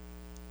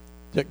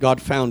that God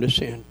found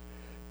us in.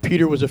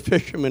 Peter was a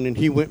fisherman and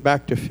he went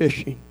back to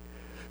fishing.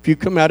 If you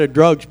come out of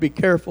drugs, be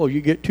careful. You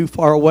get too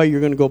far away,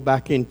 you're going to go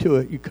back into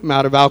it. You come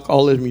out of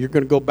alcoholism, you're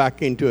going to go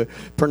back into it.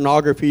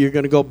 Pornography, you're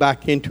going to go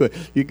back into it.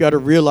 You got to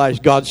realize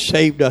God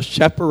saved us,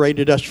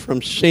 separated us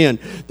from sin,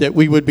 that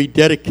we would be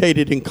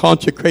dedicated and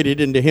consecrated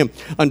unto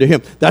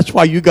Him. That's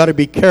why you got to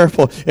be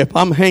careful. If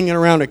I'm hanging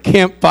around a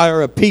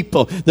campfire of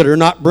people that are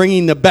not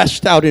bringing the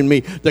best out in me,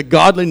 the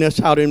godliness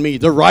out in me,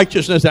 the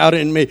righteousness out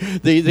in me,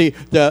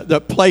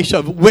 the place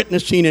of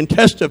witnessing and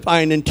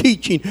testifying and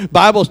teaching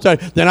Bible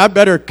study, then I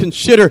better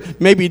consider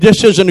maybe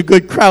this isn't a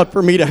good crowd for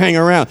me to hang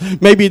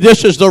around. Maybe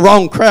this is the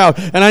wrong crowd,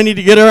 and I need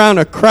to get around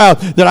a crowd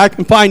that I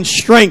can find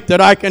strength, that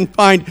I can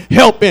find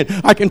help in.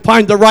 I can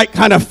find the right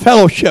kind of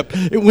fellowship.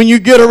 When you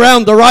get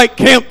around the right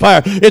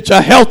campfire, it's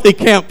a healthy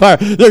campfire.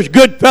 There's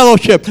good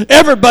fellowship.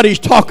 Everybody's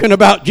talking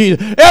about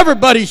Jesus.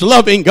 Everybody's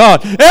loving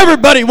God.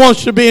 Everybody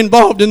wants to be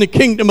involved in the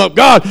kingdom of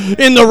God.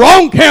 In the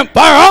wrong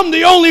campfire, I'm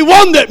the only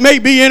one that may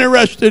be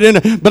interested in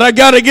it, but I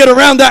got to get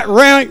around that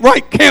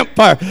right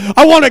campfire.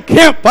 I want a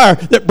campfire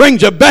that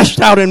brings the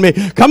best out in me.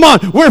 Come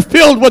on, we're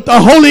filled with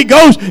the Holy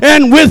Ghost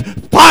and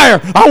with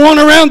fire. I want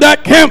around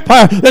that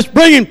campfire that's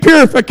bringing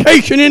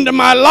purification into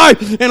my life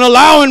and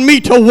allowing me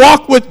to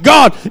walk with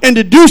God and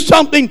to do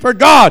something for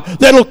God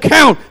that'll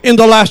count in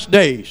the last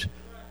days.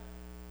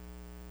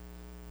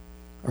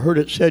 I heard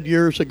it said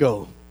years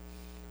ago,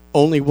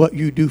 only what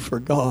you do for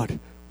God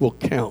will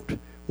count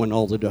when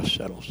all the dust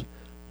settles.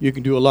 You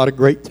can do a lot of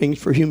great things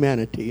for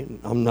humanity, and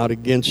I'm not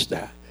against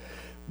that.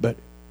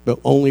 But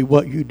only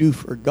what you do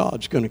for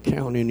God's going to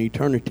count in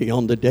eternity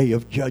on the day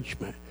of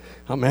judgment.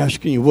 I'm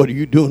asking you, what are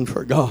you doing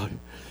for God?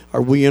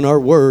 Are we in our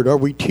Word? Are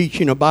we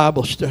teaching a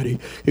Bible study?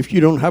 If you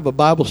don't have a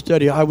Bible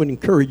study, I would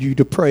encourage you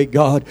to pray,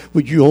 God,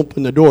 would you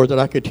open the door that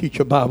I could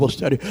teach a Bible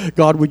study?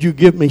 God, would you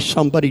give me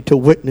somebody to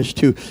witness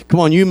to? Come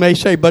on, you may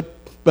say, but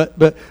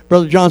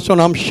Brother Johnson,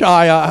 I'm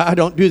shy. I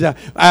don't do that.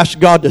 Ask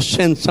God to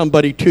send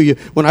somebody to you.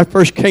 When I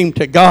first came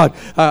to God,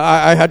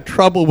 I had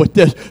trouble with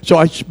this. So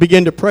I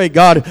began to pray,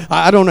 God,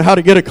 I don't know how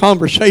to get a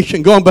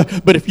conversation going,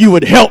 but if you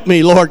would help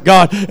me, Lord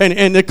God,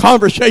 and the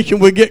conversation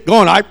would get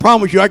going, I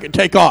promise you I could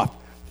take off.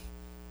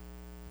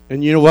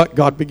 And you know what?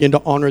 God began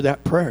to honor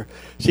that prayer.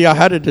 See, I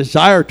had a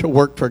desire to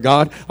work for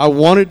God. I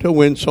wanted to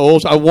win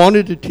souls. I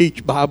wanted to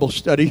teach Bible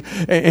studies.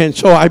 And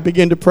so I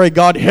began to pray,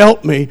 God,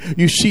 help me.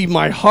 You see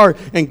my heart.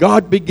 And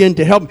God began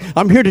to help me.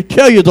 I'm here to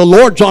tell you the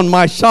Lord's on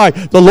my side.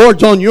 The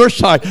Lord's on your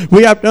side.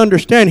 We have to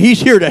understand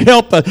He's here to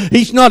help us.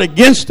 He's not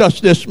against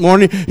us this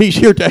morning. He's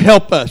here to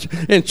help us.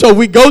 And so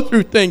we go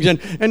through things.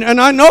 And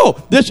I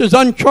know this is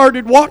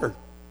uncharted water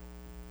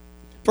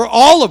for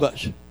all of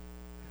us.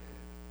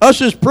 Us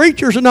as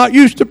preachers are not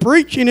used to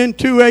preaching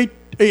into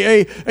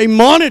a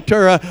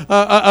monitor,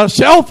 a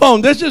cell phone.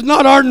 This is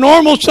not our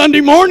normal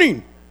Sunday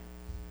morning.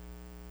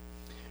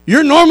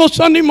 Your normal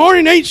Sunday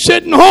morning ain't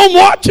sitting home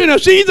watching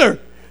us either.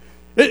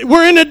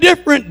 We're in a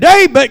different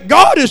day, but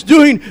God is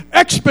doing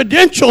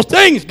exponential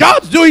things.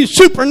 God's doing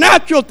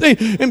supernatural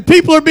things. And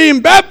people are being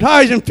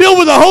baptized and filled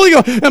with the Holy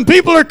Ghost. And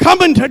people are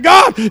coming to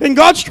God. And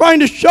God's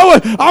trying to show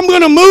us, I'm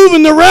going to move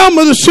in the realm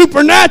of the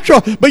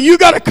supernatural, but you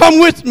got to come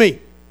with me.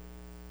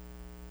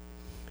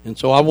 And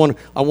so I want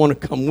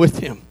to come with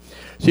Him.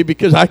 See,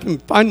 because I can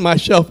find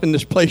myself in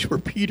this place where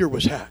Peter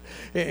was at.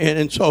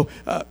 And so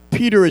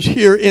Peter is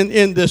here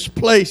in this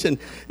place, and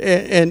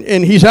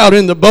he's out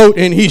in the boat,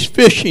 and he's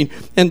fishing,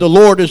 and the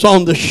Lord is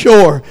on the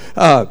shore.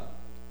 And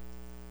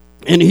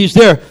he's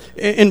there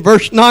in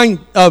verse 9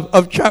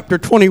 of chapter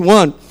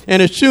 21.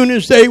 And as soon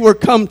as they were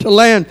come to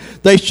land,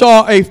 they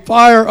saw a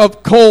fire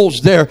of coals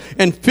there,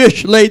 and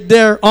fish laid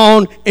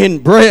thereon in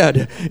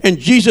bread. And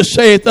Jesus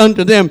saith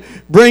unto them,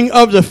 bring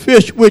of the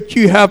fish which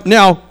you have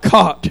now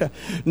caught.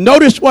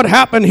 Notice what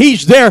happened.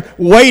 He's there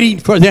waiting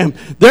for them.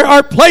 There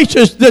are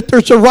places that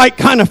there's the right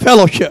kind of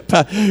fellowship.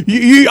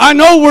 I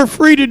know we're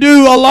free to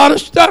do a lot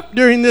of stuff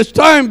during this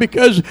time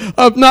because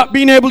of not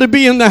being able to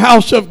be in the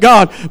house of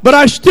God. But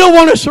I still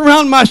want to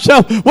surround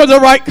myself with the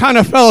right kind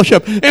of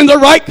fellowship and the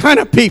right kind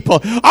of people.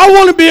 I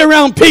want to be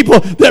around people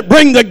that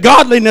bring the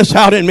godliness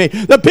out in me.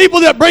 The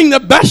people that bring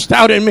the best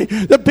out in me.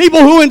 The people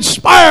who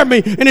inspire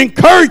me and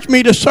encourage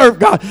me to serve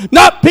God.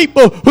 Not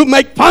people who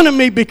make fun of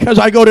me because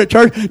I go to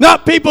church.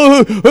 Not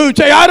people who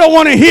say, I don't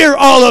want to hear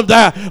all of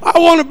that. I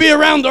want to be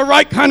around the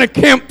right kind of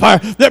campfire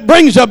that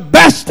brings the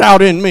best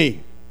out in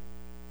me.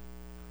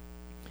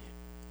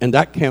 And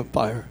that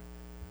campfire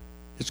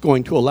is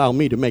going to allow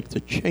me to make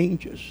the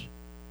changes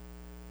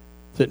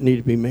that need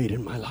to be made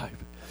in my life.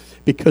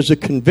 Because the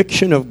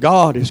conviction of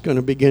God is going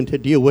to begin to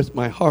deal with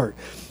my heart.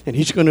 And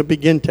He's going to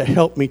begin to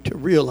help me to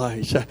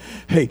realize,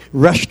 hey,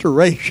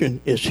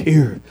 restoration is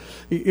here.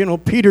 You know,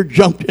 Peter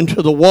jumped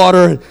into the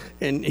water,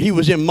 and he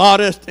was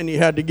immodest, and he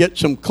had to get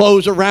some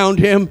clothes around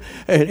him.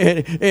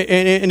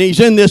 And he's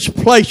in this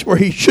place where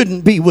he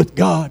shouldn't be with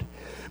God.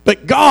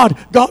 But God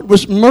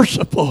was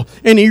merciful,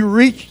 and He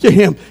reached to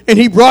him, and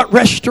He brought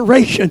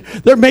restoration.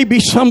 There may be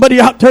somebody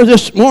out there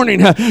this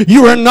morning,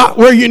 you are not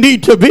where you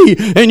need to be,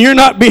 and you're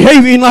not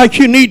behaving like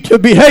you need to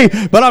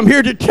behave. But I'm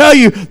here to tell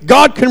you,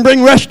 God can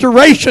bring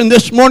restoration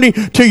this morning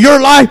to your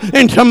life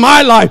and to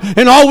my life.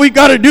 And all we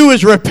got to do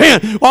is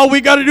repent. All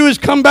we got to do is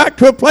come back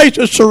to a place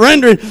of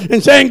surrendering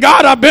and saying,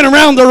 God, I've been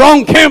around the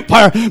wrong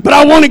campfire, but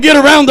I want to get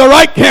around the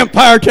right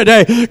campfire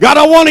today. God,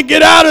 I want to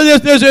get out of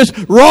this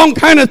wrong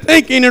kind of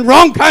thinking and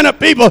wrong kind of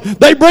people.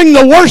 They bring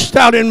the worst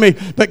out in me.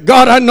 But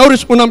God, I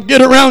notice when I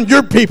get around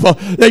your people,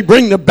 they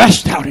bring the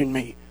best out in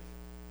me.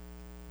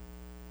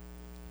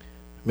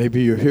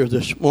 Maybe you're here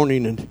this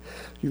morning and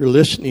you're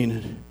listening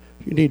and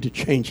you need to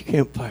change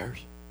campfires.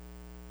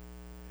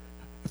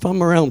 If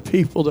I'm around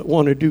people that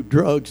want to do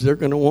drugs, they're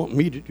going to want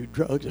me to do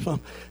drugs. If I'm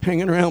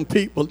hanging around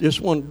people that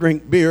just want to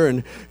drink beer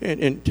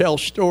and tell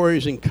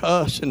stories and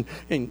cuss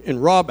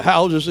and rob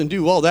houses and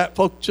do all that,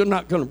 folks, they're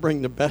not going to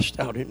bring the best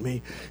out in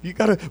me. You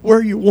got to, where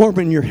are you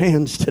warming your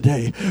hands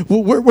today?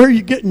 Where are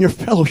you getting your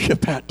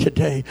fellowship at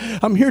today?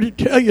 I'm here to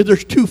tell you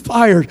there's two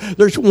fires.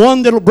 There's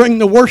one that'll bring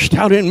the worst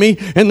out in me,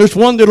 and there's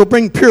one that'll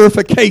bring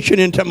purification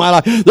into my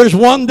life. There's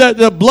one that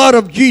the blood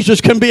of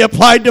Jesus can be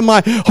applied to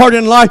my heart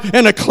and life,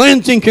 and a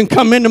cleansing can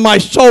come into my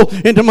soul,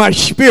 into my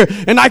spirit,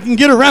 and I can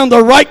get around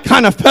the right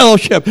kind of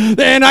fellowship,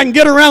 and I can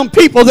get around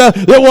people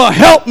that will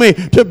help me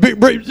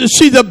to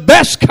see the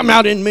best come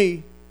out in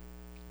me.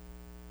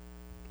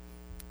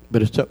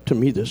 But it's up to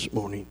me this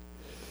morning.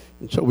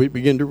 And so we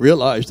begin to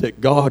realize that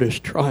God is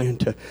trying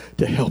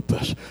to help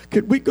us.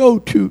 Could we go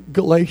to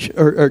Galatians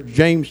or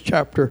James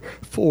chapter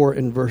 4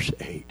 and verse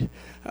 8?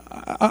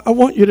 I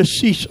want you to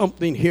see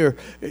something here.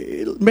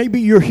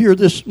 Maybe you're here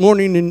this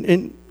morning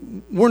and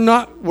we're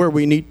not where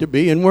we need to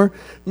be, and we're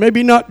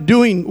maybe not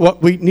doing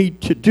what we need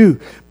to do.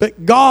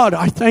 But God,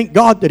 I thank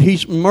God that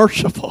He's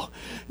merciful.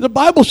 The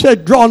Bible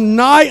said, draw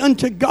nigh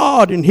unto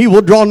God, and He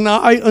will draw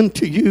nigh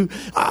unto you.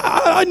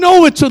 I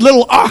know it's a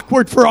little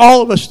awkward for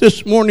all of us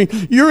this morning.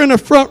 You're in a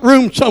front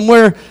room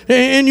somewhere,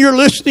 and you're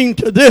listening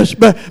to this.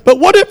 But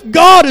what if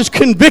God is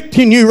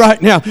convicting you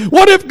right now?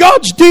 What if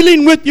God's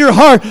dealing with your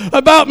heart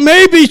about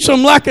maybe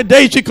some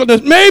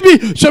lackadaisicalness,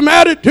 maybe some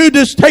attitude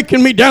that's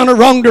taking me down a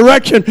wrong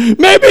direction?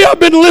 Maybe I've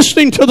been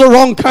listening to the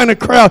wrong kind of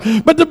crowd.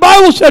 But the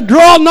Bible said,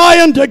 draw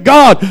nigh unto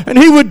God, and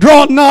He would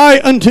draw nigh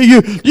unto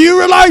you. Do you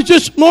realize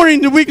this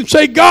morning that we can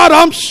say, God,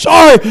 I'm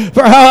sorry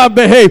for how I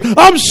behaved.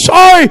 I'm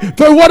sorry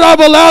for what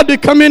I've allowed to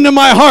come into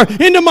my heart,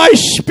 into my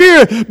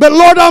spirit. But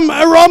Lord, I'm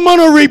going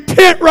to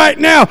repent right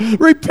now.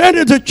 Repent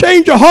is a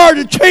change of heart,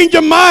 a change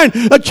of mind,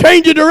 a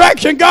change of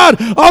direction. God,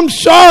 I'm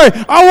sorry.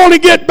 I want to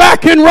get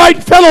back in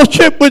right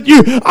fellowship with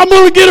you. I'm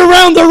going to get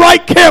around the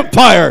right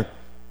campfire.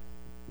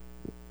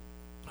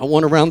 I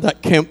want around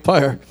that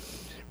campfire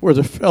where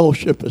the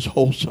fellowship is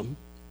wholesome.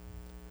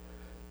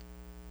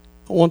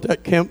 I want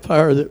that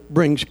campfire that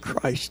brings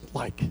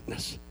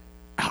Christ-likeness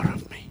out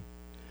of me.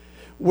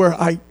 Where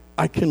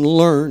I can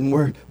learn,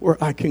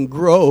 where I can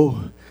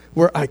grow,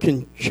 where I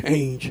can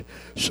change.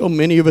 So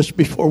many of us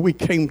before we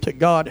came to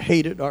God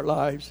hated our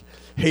lives.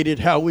 Hated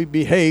how we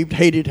behaved,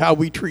 hated how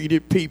we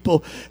treated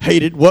people,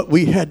 hated what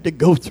we had to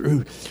go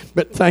through.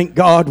 But thank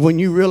God when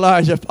you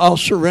realize if I'll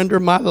surrender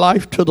my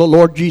life to the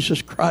Lord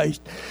Jesus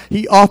Christ,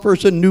 He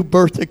offers a new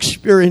birth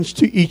experience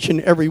to each and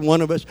every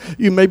one of us.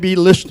 You may be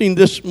listening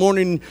this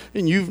morning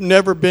and you've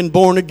never been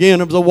born again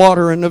of the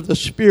water and of the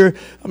Spirit.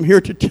 I'm here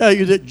to tell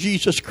you that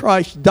Jesus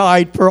Christ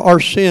died for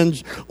our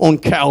sins on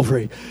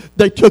Calvary.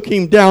 They took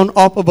Him down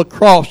off of a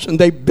cross and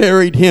they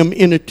buried Him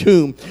in a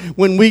tomb.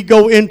 When we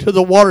go into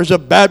the waters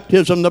of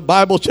baptism, the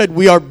Bible said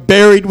we are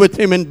buried with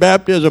Him in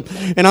baptism.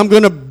 And I'm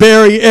going to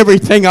bury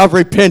everything I've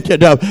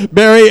repented of.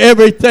 Bury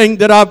everything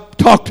that I've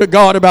talked to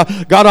God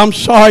about. God, I'm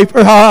sorry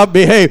for how I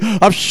behaved.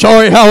 I'm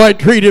sorry how I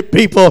treated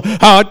people,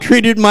 how I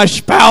treated my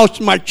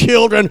spouse, my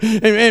children,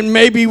 and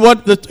maybe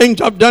what the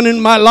things I've done in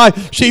my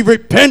life. See,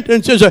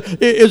 repentance is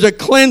a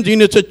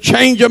cleansing. It's a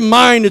change of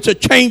mind. It's a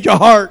change of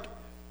heart.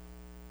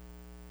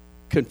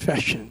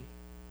 Confession.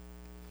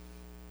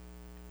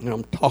 And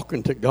I'm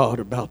talking to God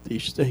about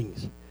these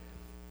things.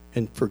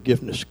 And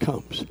forgiveness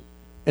comes.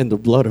 And the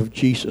blood of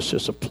Jesus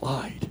is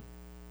applied.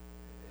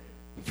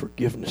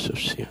 Forgiveness of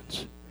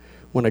sins.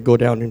 When I go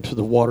down into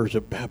the waters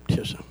of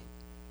baptism,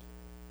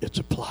 it's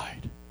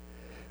applied.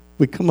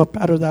 We come up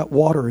out of that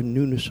water in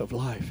newness of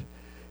life.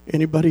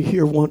 Anybody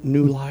here want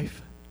new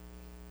life?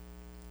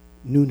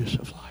 Newness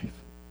of life.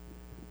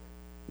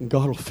 And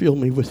God will fill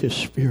me with His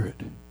Spirit.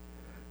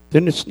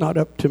 Then it's not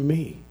up to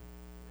me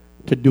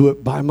to do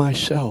it by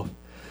myself.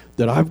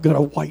 That I've got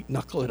to white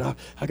knuckle it up.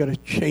 I got to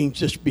change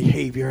this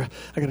behavior.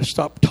 I got to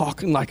stop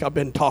talking like I've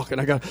been talking.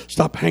 I got to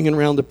stop hanging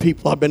around the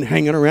people I've been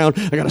hanging around.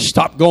 I got to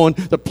stop going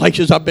the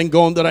places I've been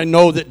going that I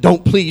know that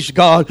don't please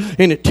God,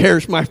 and it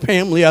tears my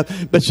family up.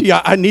 But see,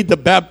 I need the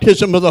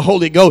baptism of the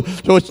Holy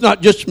Ghost. So it's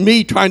not just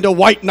me trying to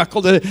white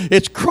knuckle it.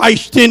 It's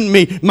Christ in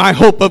me, my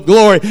hope of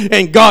glory.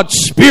 And God's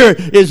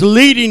Spirit is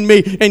leading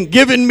me and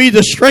giving me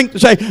the strength to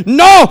say,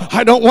 no,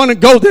 I don't want to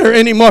go there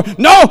anymore.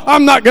 No,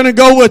 I'm not going to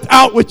go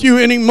with you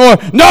anymore.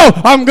 No,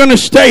 I'm going to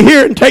stay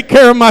here and take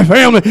care of my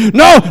family.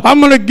 No, I'm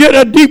going to get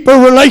a deeper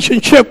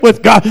relationship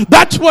with God.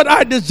 That's what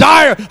I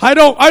desire. I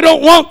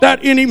don't want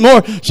that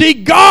anymore. See,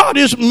 God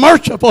is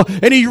merciful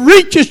and He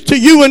reaches to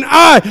you and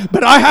I,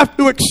 but I have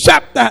to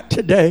accept that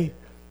today.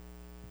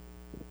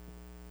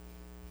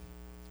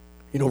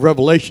 You know,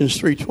 Revelations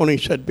 3:20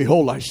 said,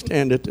 behold, I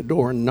stand at the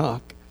door and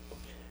knock.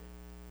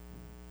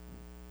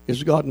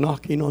 Is God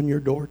knocking on your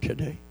door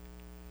today?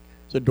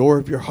 The door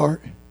of your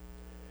heart?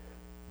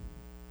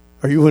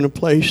 Are you in a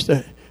place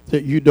that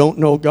you don't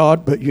know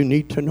God, but you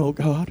need to know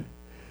God?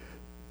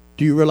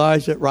 Do you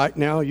realize that right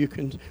now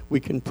we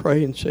can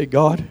pray and say,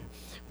 God,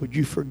 would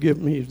you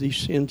forgive me of these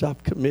sins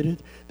I've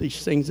committed,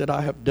 these things that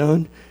I have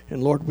done?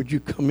 And Lord, would you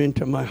come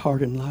into my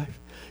heart and life?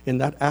 In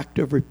that act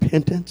of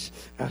repentance,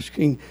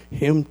 asking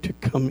Him to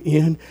come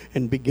in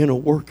and begin a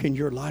work in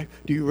your life.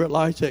 Do you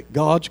realize that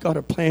God's got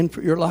a plan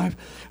for your life?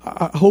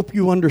 I hope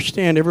you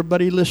understand,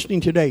 everybody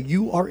listening today,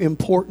 you are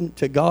important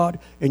to God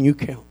and you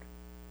count.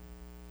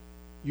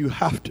 You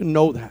have to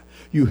know that.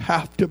 You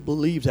have to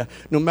believe that.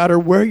 No matter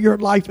where your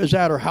life is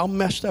at or how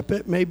messed up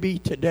it may be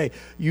today,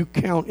 you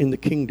count in the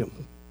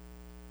kingdom.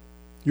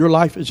 Your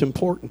life is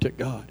important to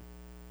God.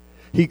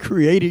 He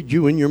created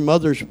you in your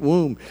mother's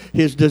womb.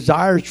 His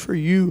desires for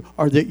you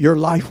are that your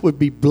life would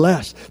be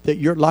blessed, that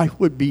your life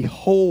would be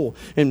whole.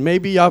 And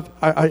maybe I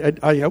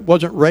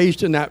wasn't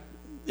raised in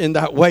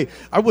that way.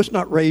 I was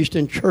not raised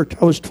in church.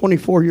 I was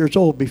 24 years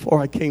old before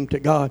I came to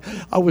God.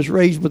 I was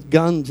raised with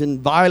guns and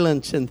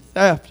violence and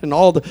theft and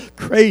all the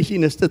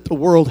craziness that the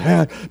world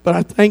had. But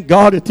I thank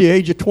God at the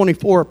age of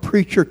 24, a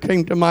preacher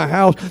came to my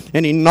house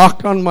and he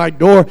knocked on my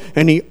door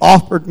and he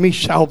offered me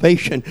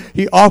salvation.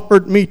 He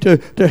offered me to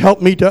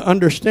help me to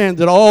understand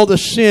that all the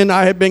sin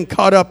I had been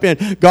caught up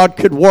in, God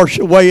could wash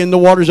away in the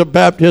waters of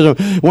baptism.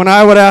 When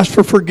I would ask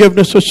for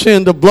forgiveness of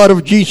sin, the blood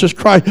of Jesus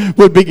Christ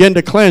would begin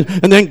to cleanse.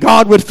 And then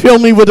God would fill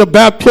me with the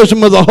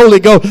baptism of the Holy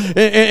Ghost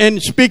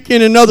and speak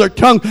in another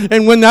tongue.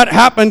 And when that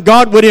happened,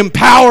 God would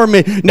empower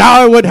me.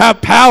 Now I would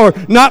have power,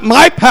 not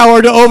my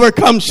power to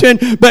overcome sin,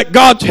 but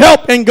God's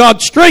help and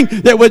God's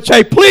strength that would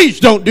say,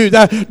 please don't do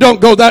that. Don't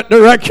go that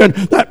direction.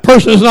 That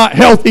person is not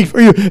healthy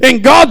for you.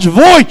 In God's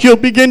voice, you'll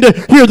begin to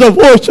hear the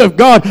voice of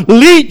God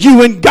lead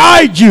you and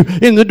guide you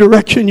in the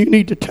direction you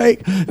need to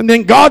take. And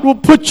then God will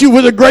put you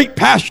with a great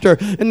pastor,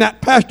 and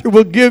that pastor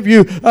will give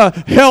you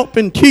help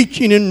and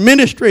teaching and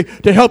ministry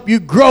to help you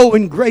grow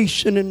in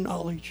grace and in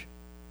knowledge.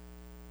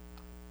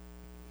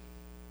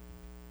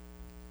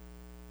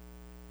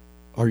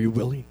 Are you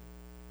willing?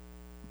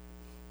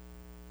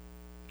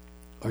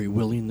 Are you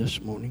willing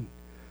this morning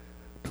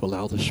to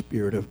allow the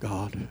Spirit of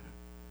God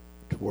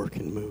to work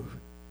and move?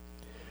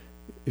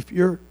 If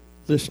you're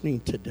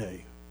listening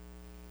today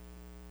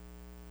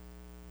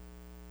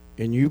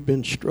and you've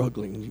been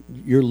struggling,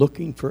 you're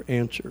looking for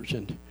answers,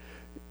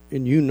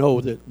 and you know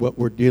that what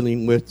we're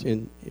dealing with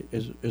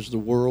is the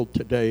world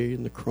today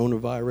and the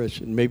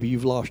coronavirus, and maybe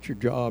you've lost your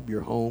job,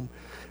 your home,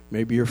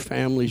 maybe your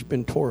family's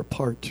been tore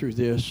apart through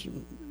this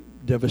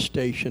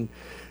devastation,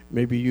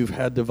 maybe you've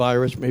had the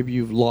virus, maybe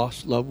you've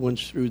lost loved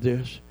ones through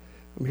this.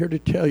 I'm here to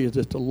tell you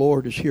that the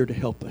Lord is here to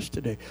help us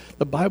today.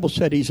 The Bible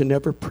said He's an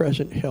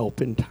ever-present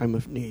help in time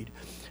of need.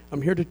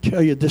 I'm here to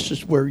tell you this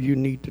is where you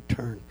need to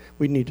turn.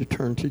 We need to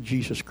turn to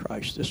Jesus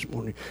Christ this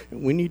morning.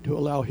 And we need to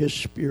allow His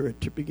Spirit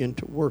to begin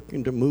to work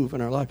and to move in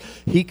our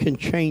life. He can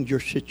change your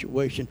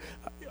situation.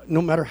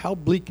 No matter how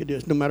bleak it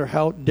is, no matter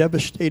how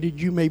devastated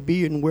you may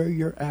be and where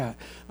you're at,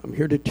 I'm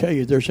here to tell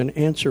you there's an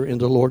answer in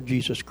the Lord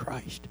Jesus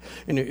Christ.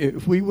 And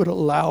if we would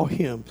allow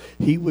Him,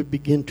 He would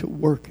begin to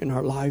work in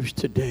our lives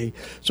today.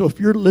 So if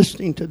you're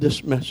listening to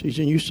this message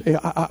and you say,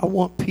 I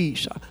want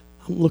peace,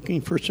 I'm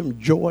looking for some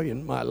joy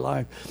in my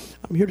life,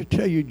 I'm here to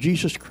tell you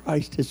Jesus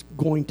Christ is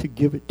going to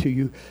give it to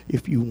you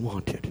if you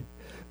want it.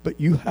 But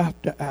you have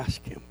to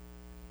ask Him.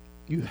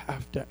 You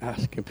have to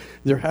ask Him.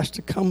 There has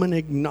to come an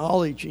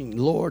acknowledging,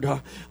 Lord,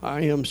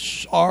 I am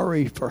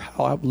sorry for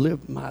how I've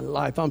lived my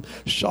life. I'm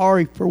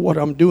sorry for what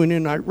I'm doing,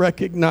 and I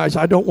recognize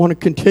I don't want to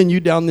continue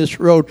down this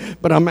road,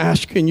 but I'm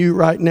asking you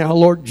right now,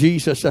 Lord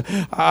Jesus,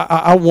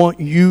 I want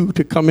you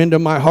to come into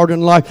my heart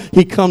and life.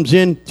 He comes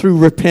in through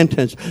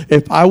repentance.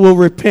 If I will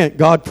repent,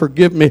 God,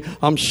 forgive me.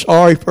 I'm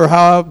sorry for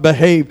how I've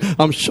behaved.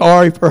 I'm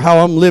sorry for how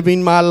I'm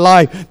living my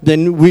life.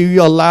 Then we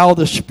allow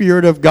the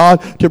Spirit of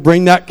God to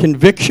bring that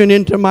conviction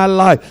into my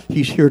life.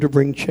 He's here to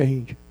bring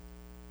change.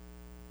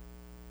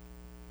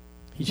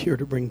 He's here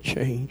to bring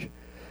change.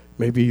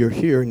 Maybe you're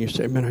here and you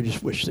say, man, I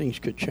just wish things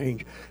could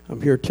change. I'm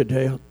here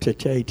today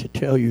to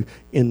tell you,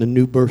 in the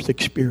new birth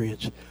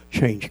experience,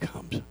 change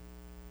comes.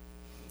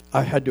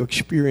 I had to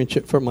experience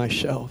it for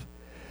myself.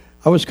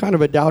 I was kind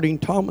of a doubting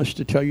Thomas,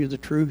 to tell you the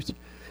truth.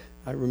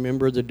 I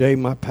remember the day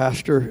my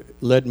pastor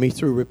led me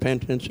through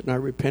repentance, and I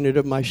repented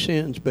of my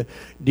sins. But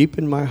deep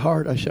in my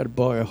heart, I said,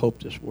 boy, I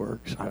hope this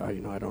works. I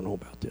don't know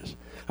about this.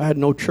 I had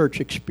no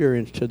church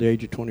experience to the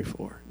age of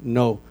 24.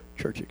 No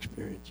church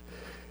experience.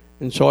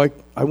 And so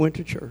I went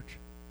to church.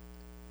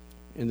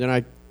 And then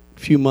a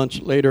few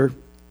months later,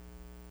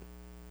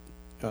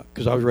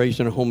 because I was raised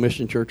in a home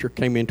mission church, or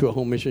came into a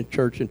home mission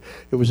church, and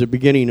it was the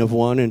beginning of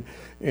one.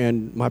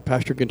 And my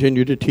pastor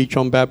continued to teach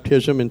on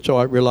baptism, and so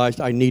I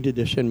realized I needed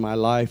this in my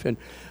life. And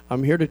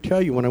I'm here to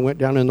tell you, when I went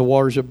down in the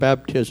waters of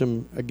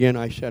baptism, again,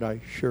 I said,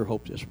 I sure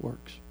hope this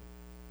works.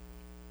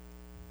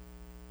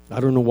 I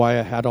don't know why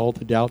I had all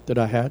the doubt that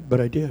I had, but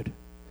I did.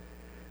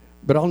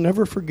 But I'll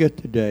never forget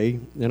the day,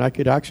 and I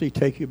could actually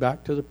take you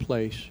back to the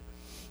place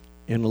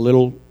in a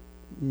little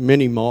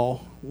mini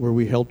mall where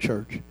we held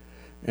church.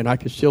 And I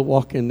could still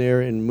walk in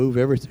there and move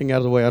everything out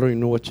of the way. I don't even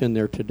know what's in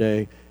there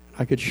today.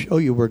 I could show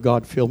you where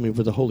God filled me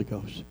with the Holy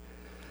Ghost.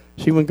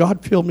 See, when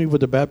God filled me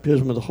with the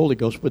baptism of the Holy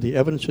Ghost, with the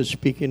evidence of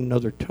speaking in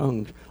other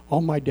tongues,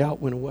 all my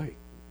doubt went away.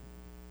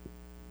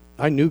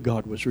 I knew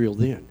God was real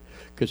then,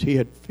 because He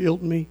had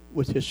filled me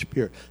with His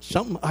Spirit.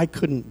 Something I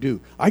couldn't do.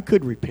 I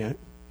could repent.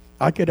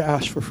 I could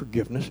ask for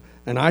forgiveness,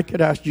 and I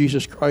could ask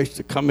Jesus Christ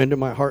to come into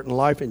my heart and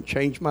life and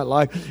change my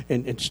life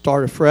and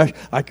start afresh.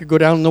 I could go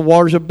down in the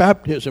waters of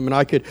baptism, and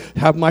I could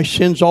have my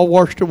sins all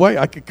washed away.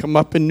 I could come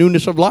up in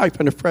newness of life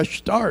and a fresh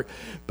start.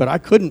 But I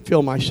couldn't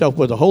fill myself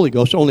with the Holy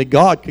Ghost. Only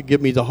God could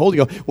give me the Holy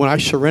Ghost when I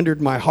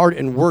surrendered my heart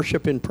in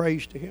worship and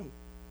praise to Him.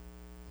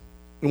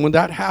 And when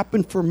that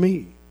happened for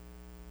me,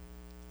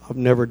 I've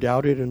never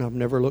doubted and I've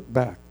never looked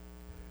back.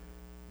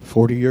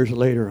 40 years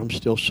later, I'm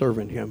still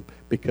serving Him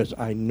because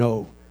I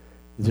know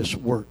this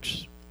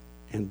works,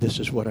 and this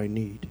is what I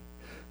need.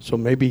 So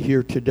maybe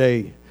here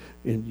today,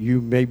 and you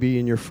may be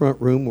in your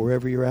front room,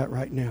 wherever you're at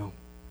right now.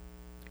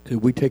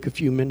 Could we take a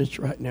few minutes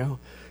right now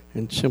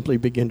and simply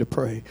begin to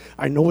pray?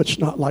 I know it's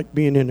not like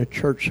being in a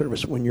church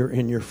service when you're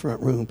in your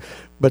front room,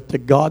 but the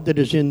God that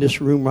is in this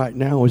room right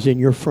now is in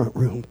your front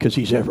room, because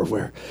He's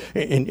everywhere.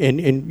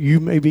 And you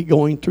may be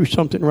going through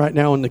something right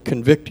now, and the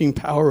convicting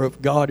power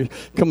of God is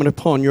coming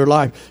upon your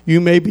life.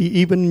 You may be,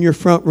 even in your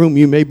front room,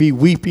 you may be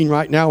weeping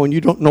right now, and you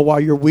don't know why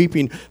you're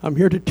weeping. I'm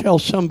here to tell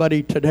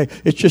somebody today,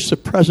 it's just the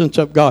presence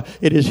of God.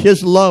 It is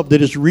His love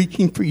that is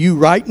reaching for you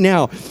right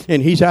now,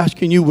 and He's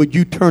asking you, would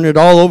you turn it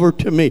all over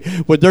to me?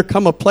 Would there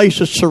come a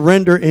place of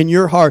surrender in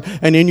your heart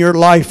and in your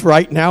life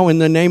right now in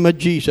the name of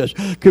Jesus?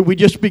 Could we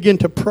just begin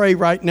to pray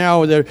right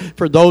now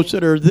for those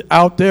that are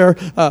out there,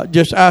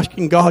 just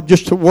asking God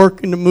just to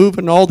work and to move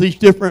in all these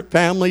different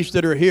families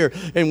that are here,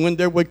 and when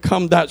there would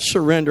come that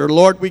surrender.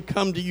 Lord, we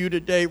come to you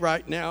today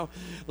right now.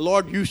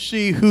 Lord, you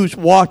see who's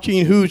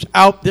watching, who's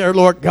out there,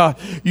 Lord God.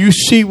 You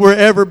see where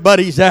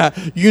everybody's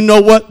at. You know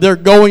what they're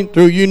going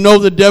through. You know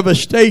the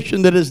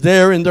devastation that is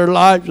there in their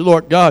lives,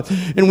 Lord God.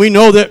 And we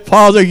know that,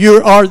 Father, you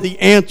are the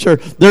answer.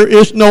 There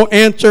is no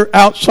answer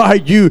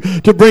outside you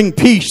to bring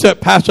peace that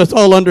passeth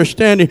all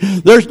understanding.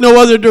 There's no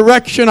other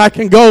direction I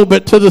can go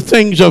but to the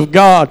things of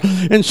God.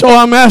 And so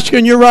I'm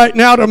asking you right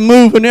now to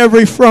move in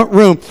every front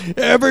room.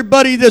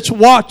 Everybody that's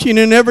watching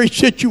in every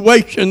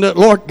situation, that,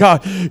 Lord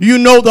God, you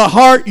know the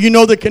heart, you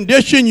know the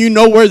condition, you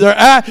know where they're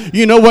at,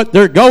 you know what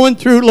they're going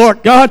through,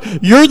 Lord God.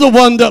 You're the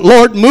one that,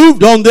 Lord,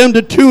 moved on them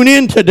to tune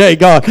in today,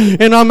 God.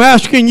 And I'm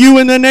asking you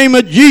in the name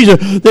of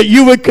Jesus that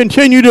you would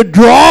continue to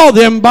draw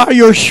them by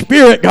your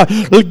Spirit, God,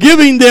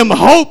 giving them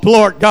hope,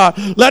 Lord God,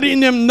 letting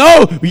them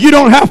know you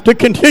don't have to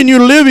continue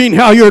living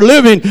how you're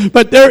living,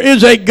 but there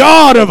is a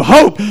God of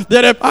hope,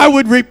 that if I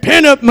would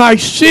repent of my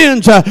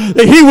sins, that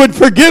He would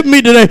forgive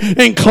me today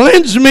and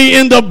cleanse me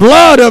in the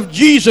blood of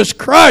Jesus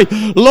Christ.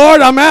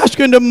 Lord, I'm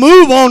asking to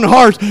move on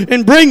hearts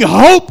and bring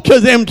hope to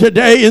them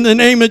today in the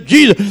name of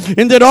Jesus,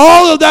 and that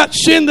all of that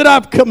sin that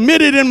I've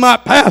committed in my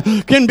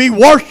past can be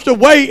washed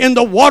away in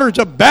the waters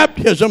of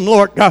baptism,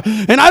 Lord God.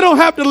 And I don't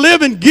have to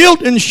live in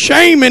guilt and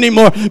shame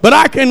anymore, but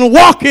I can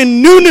walk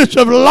in newness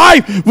of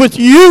life with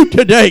you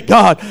today,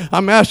 God.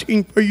 I'm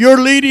asking for your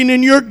leading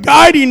and your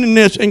guiding in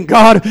this. And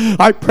God,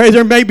 I pray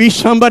there may be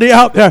somebody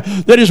out there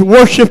that is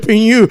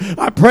worshiping you.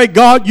 I pray,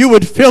 God, you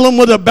would fill them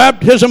with a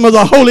baptism of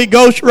the Holy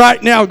Ghost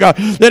right now, God,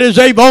 that as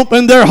they've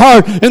opened their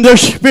heart and their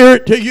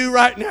spirit to you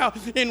right now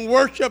in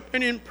worship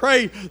and in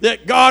praise,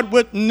 that God,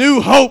 with new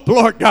hope,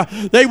 Lord God,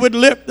 they would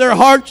lift their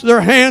hearts,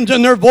 their hands,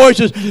 and their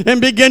voices and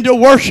begin to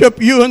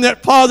worship you, and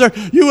that, Father,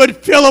 you would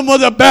fill them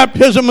with a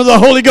baptism of the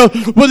Holy Ghost,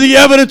 with the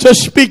evidence of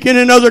speaking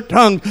in other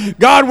tongues.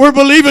 God, we're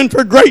believing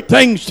for great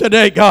things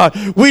today, God.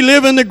 We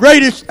live in the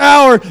greatest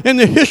hour in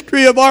the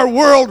history of our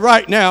world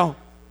right now.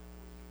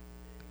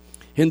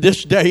 In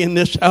this day, in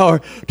this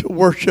hour, to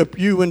worship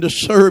you and to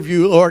serve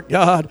you, Lord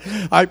God.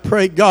 I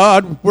pray,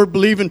 God, we're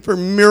believing for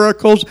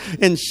miracles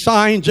and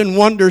signs and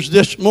wonders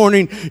this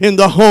morning in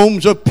the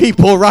homes of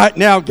people right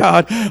now,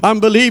 God. I'm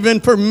believing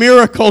for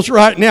miracles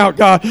right now,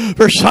 God,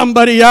 for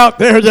somebody out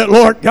there that,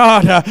 Lord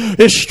God,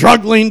 is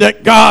struggling,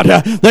 that, God,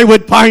 they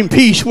would find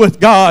peace with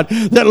God,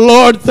 that,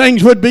 Lord,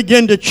 things would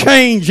begin to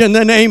change in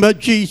the name of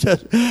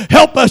Jesus.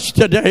 Help us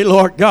today,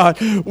 Lord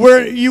God.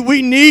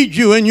 We need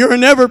you, and you're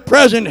an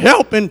ever-present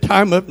help in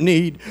time of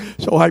need.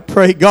 So I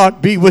pray,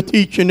 God, be with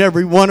each and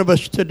every one of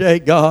us today,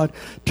 God,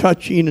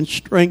 touching and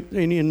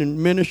strengthening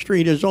and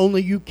ministering as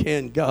only you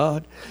can,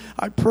 God.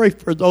 I pray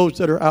for those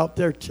that are out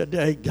there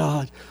today,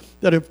 God,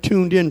 that have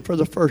tuned in for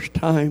the first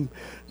time,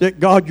 that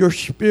God, your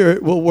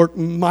Spirit will work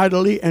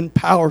mightily and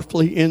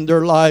powerfully in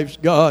their lives,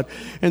 God.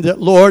 And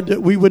that, Lord,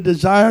 that we would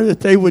desire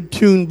that they would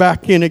tune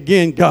back in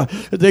again, God.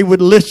 That they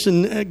would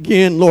listen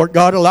again, Lord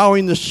God,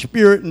 allowing the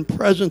Spirit and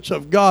presence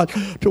of God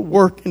to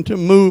work and to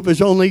move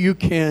as only you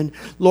can.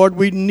 Lord,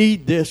 we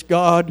need this,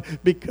 God,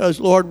 because,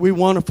 Lord, we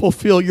want to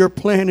fulfill your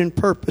plan and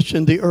purpose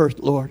in the earth,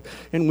 Lord.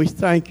 And we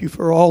thank you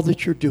for all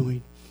that you're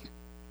doing.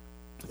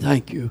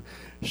 Thank you.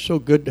 So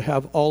good to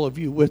have all of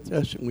you with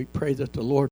us, and we pray that the Lord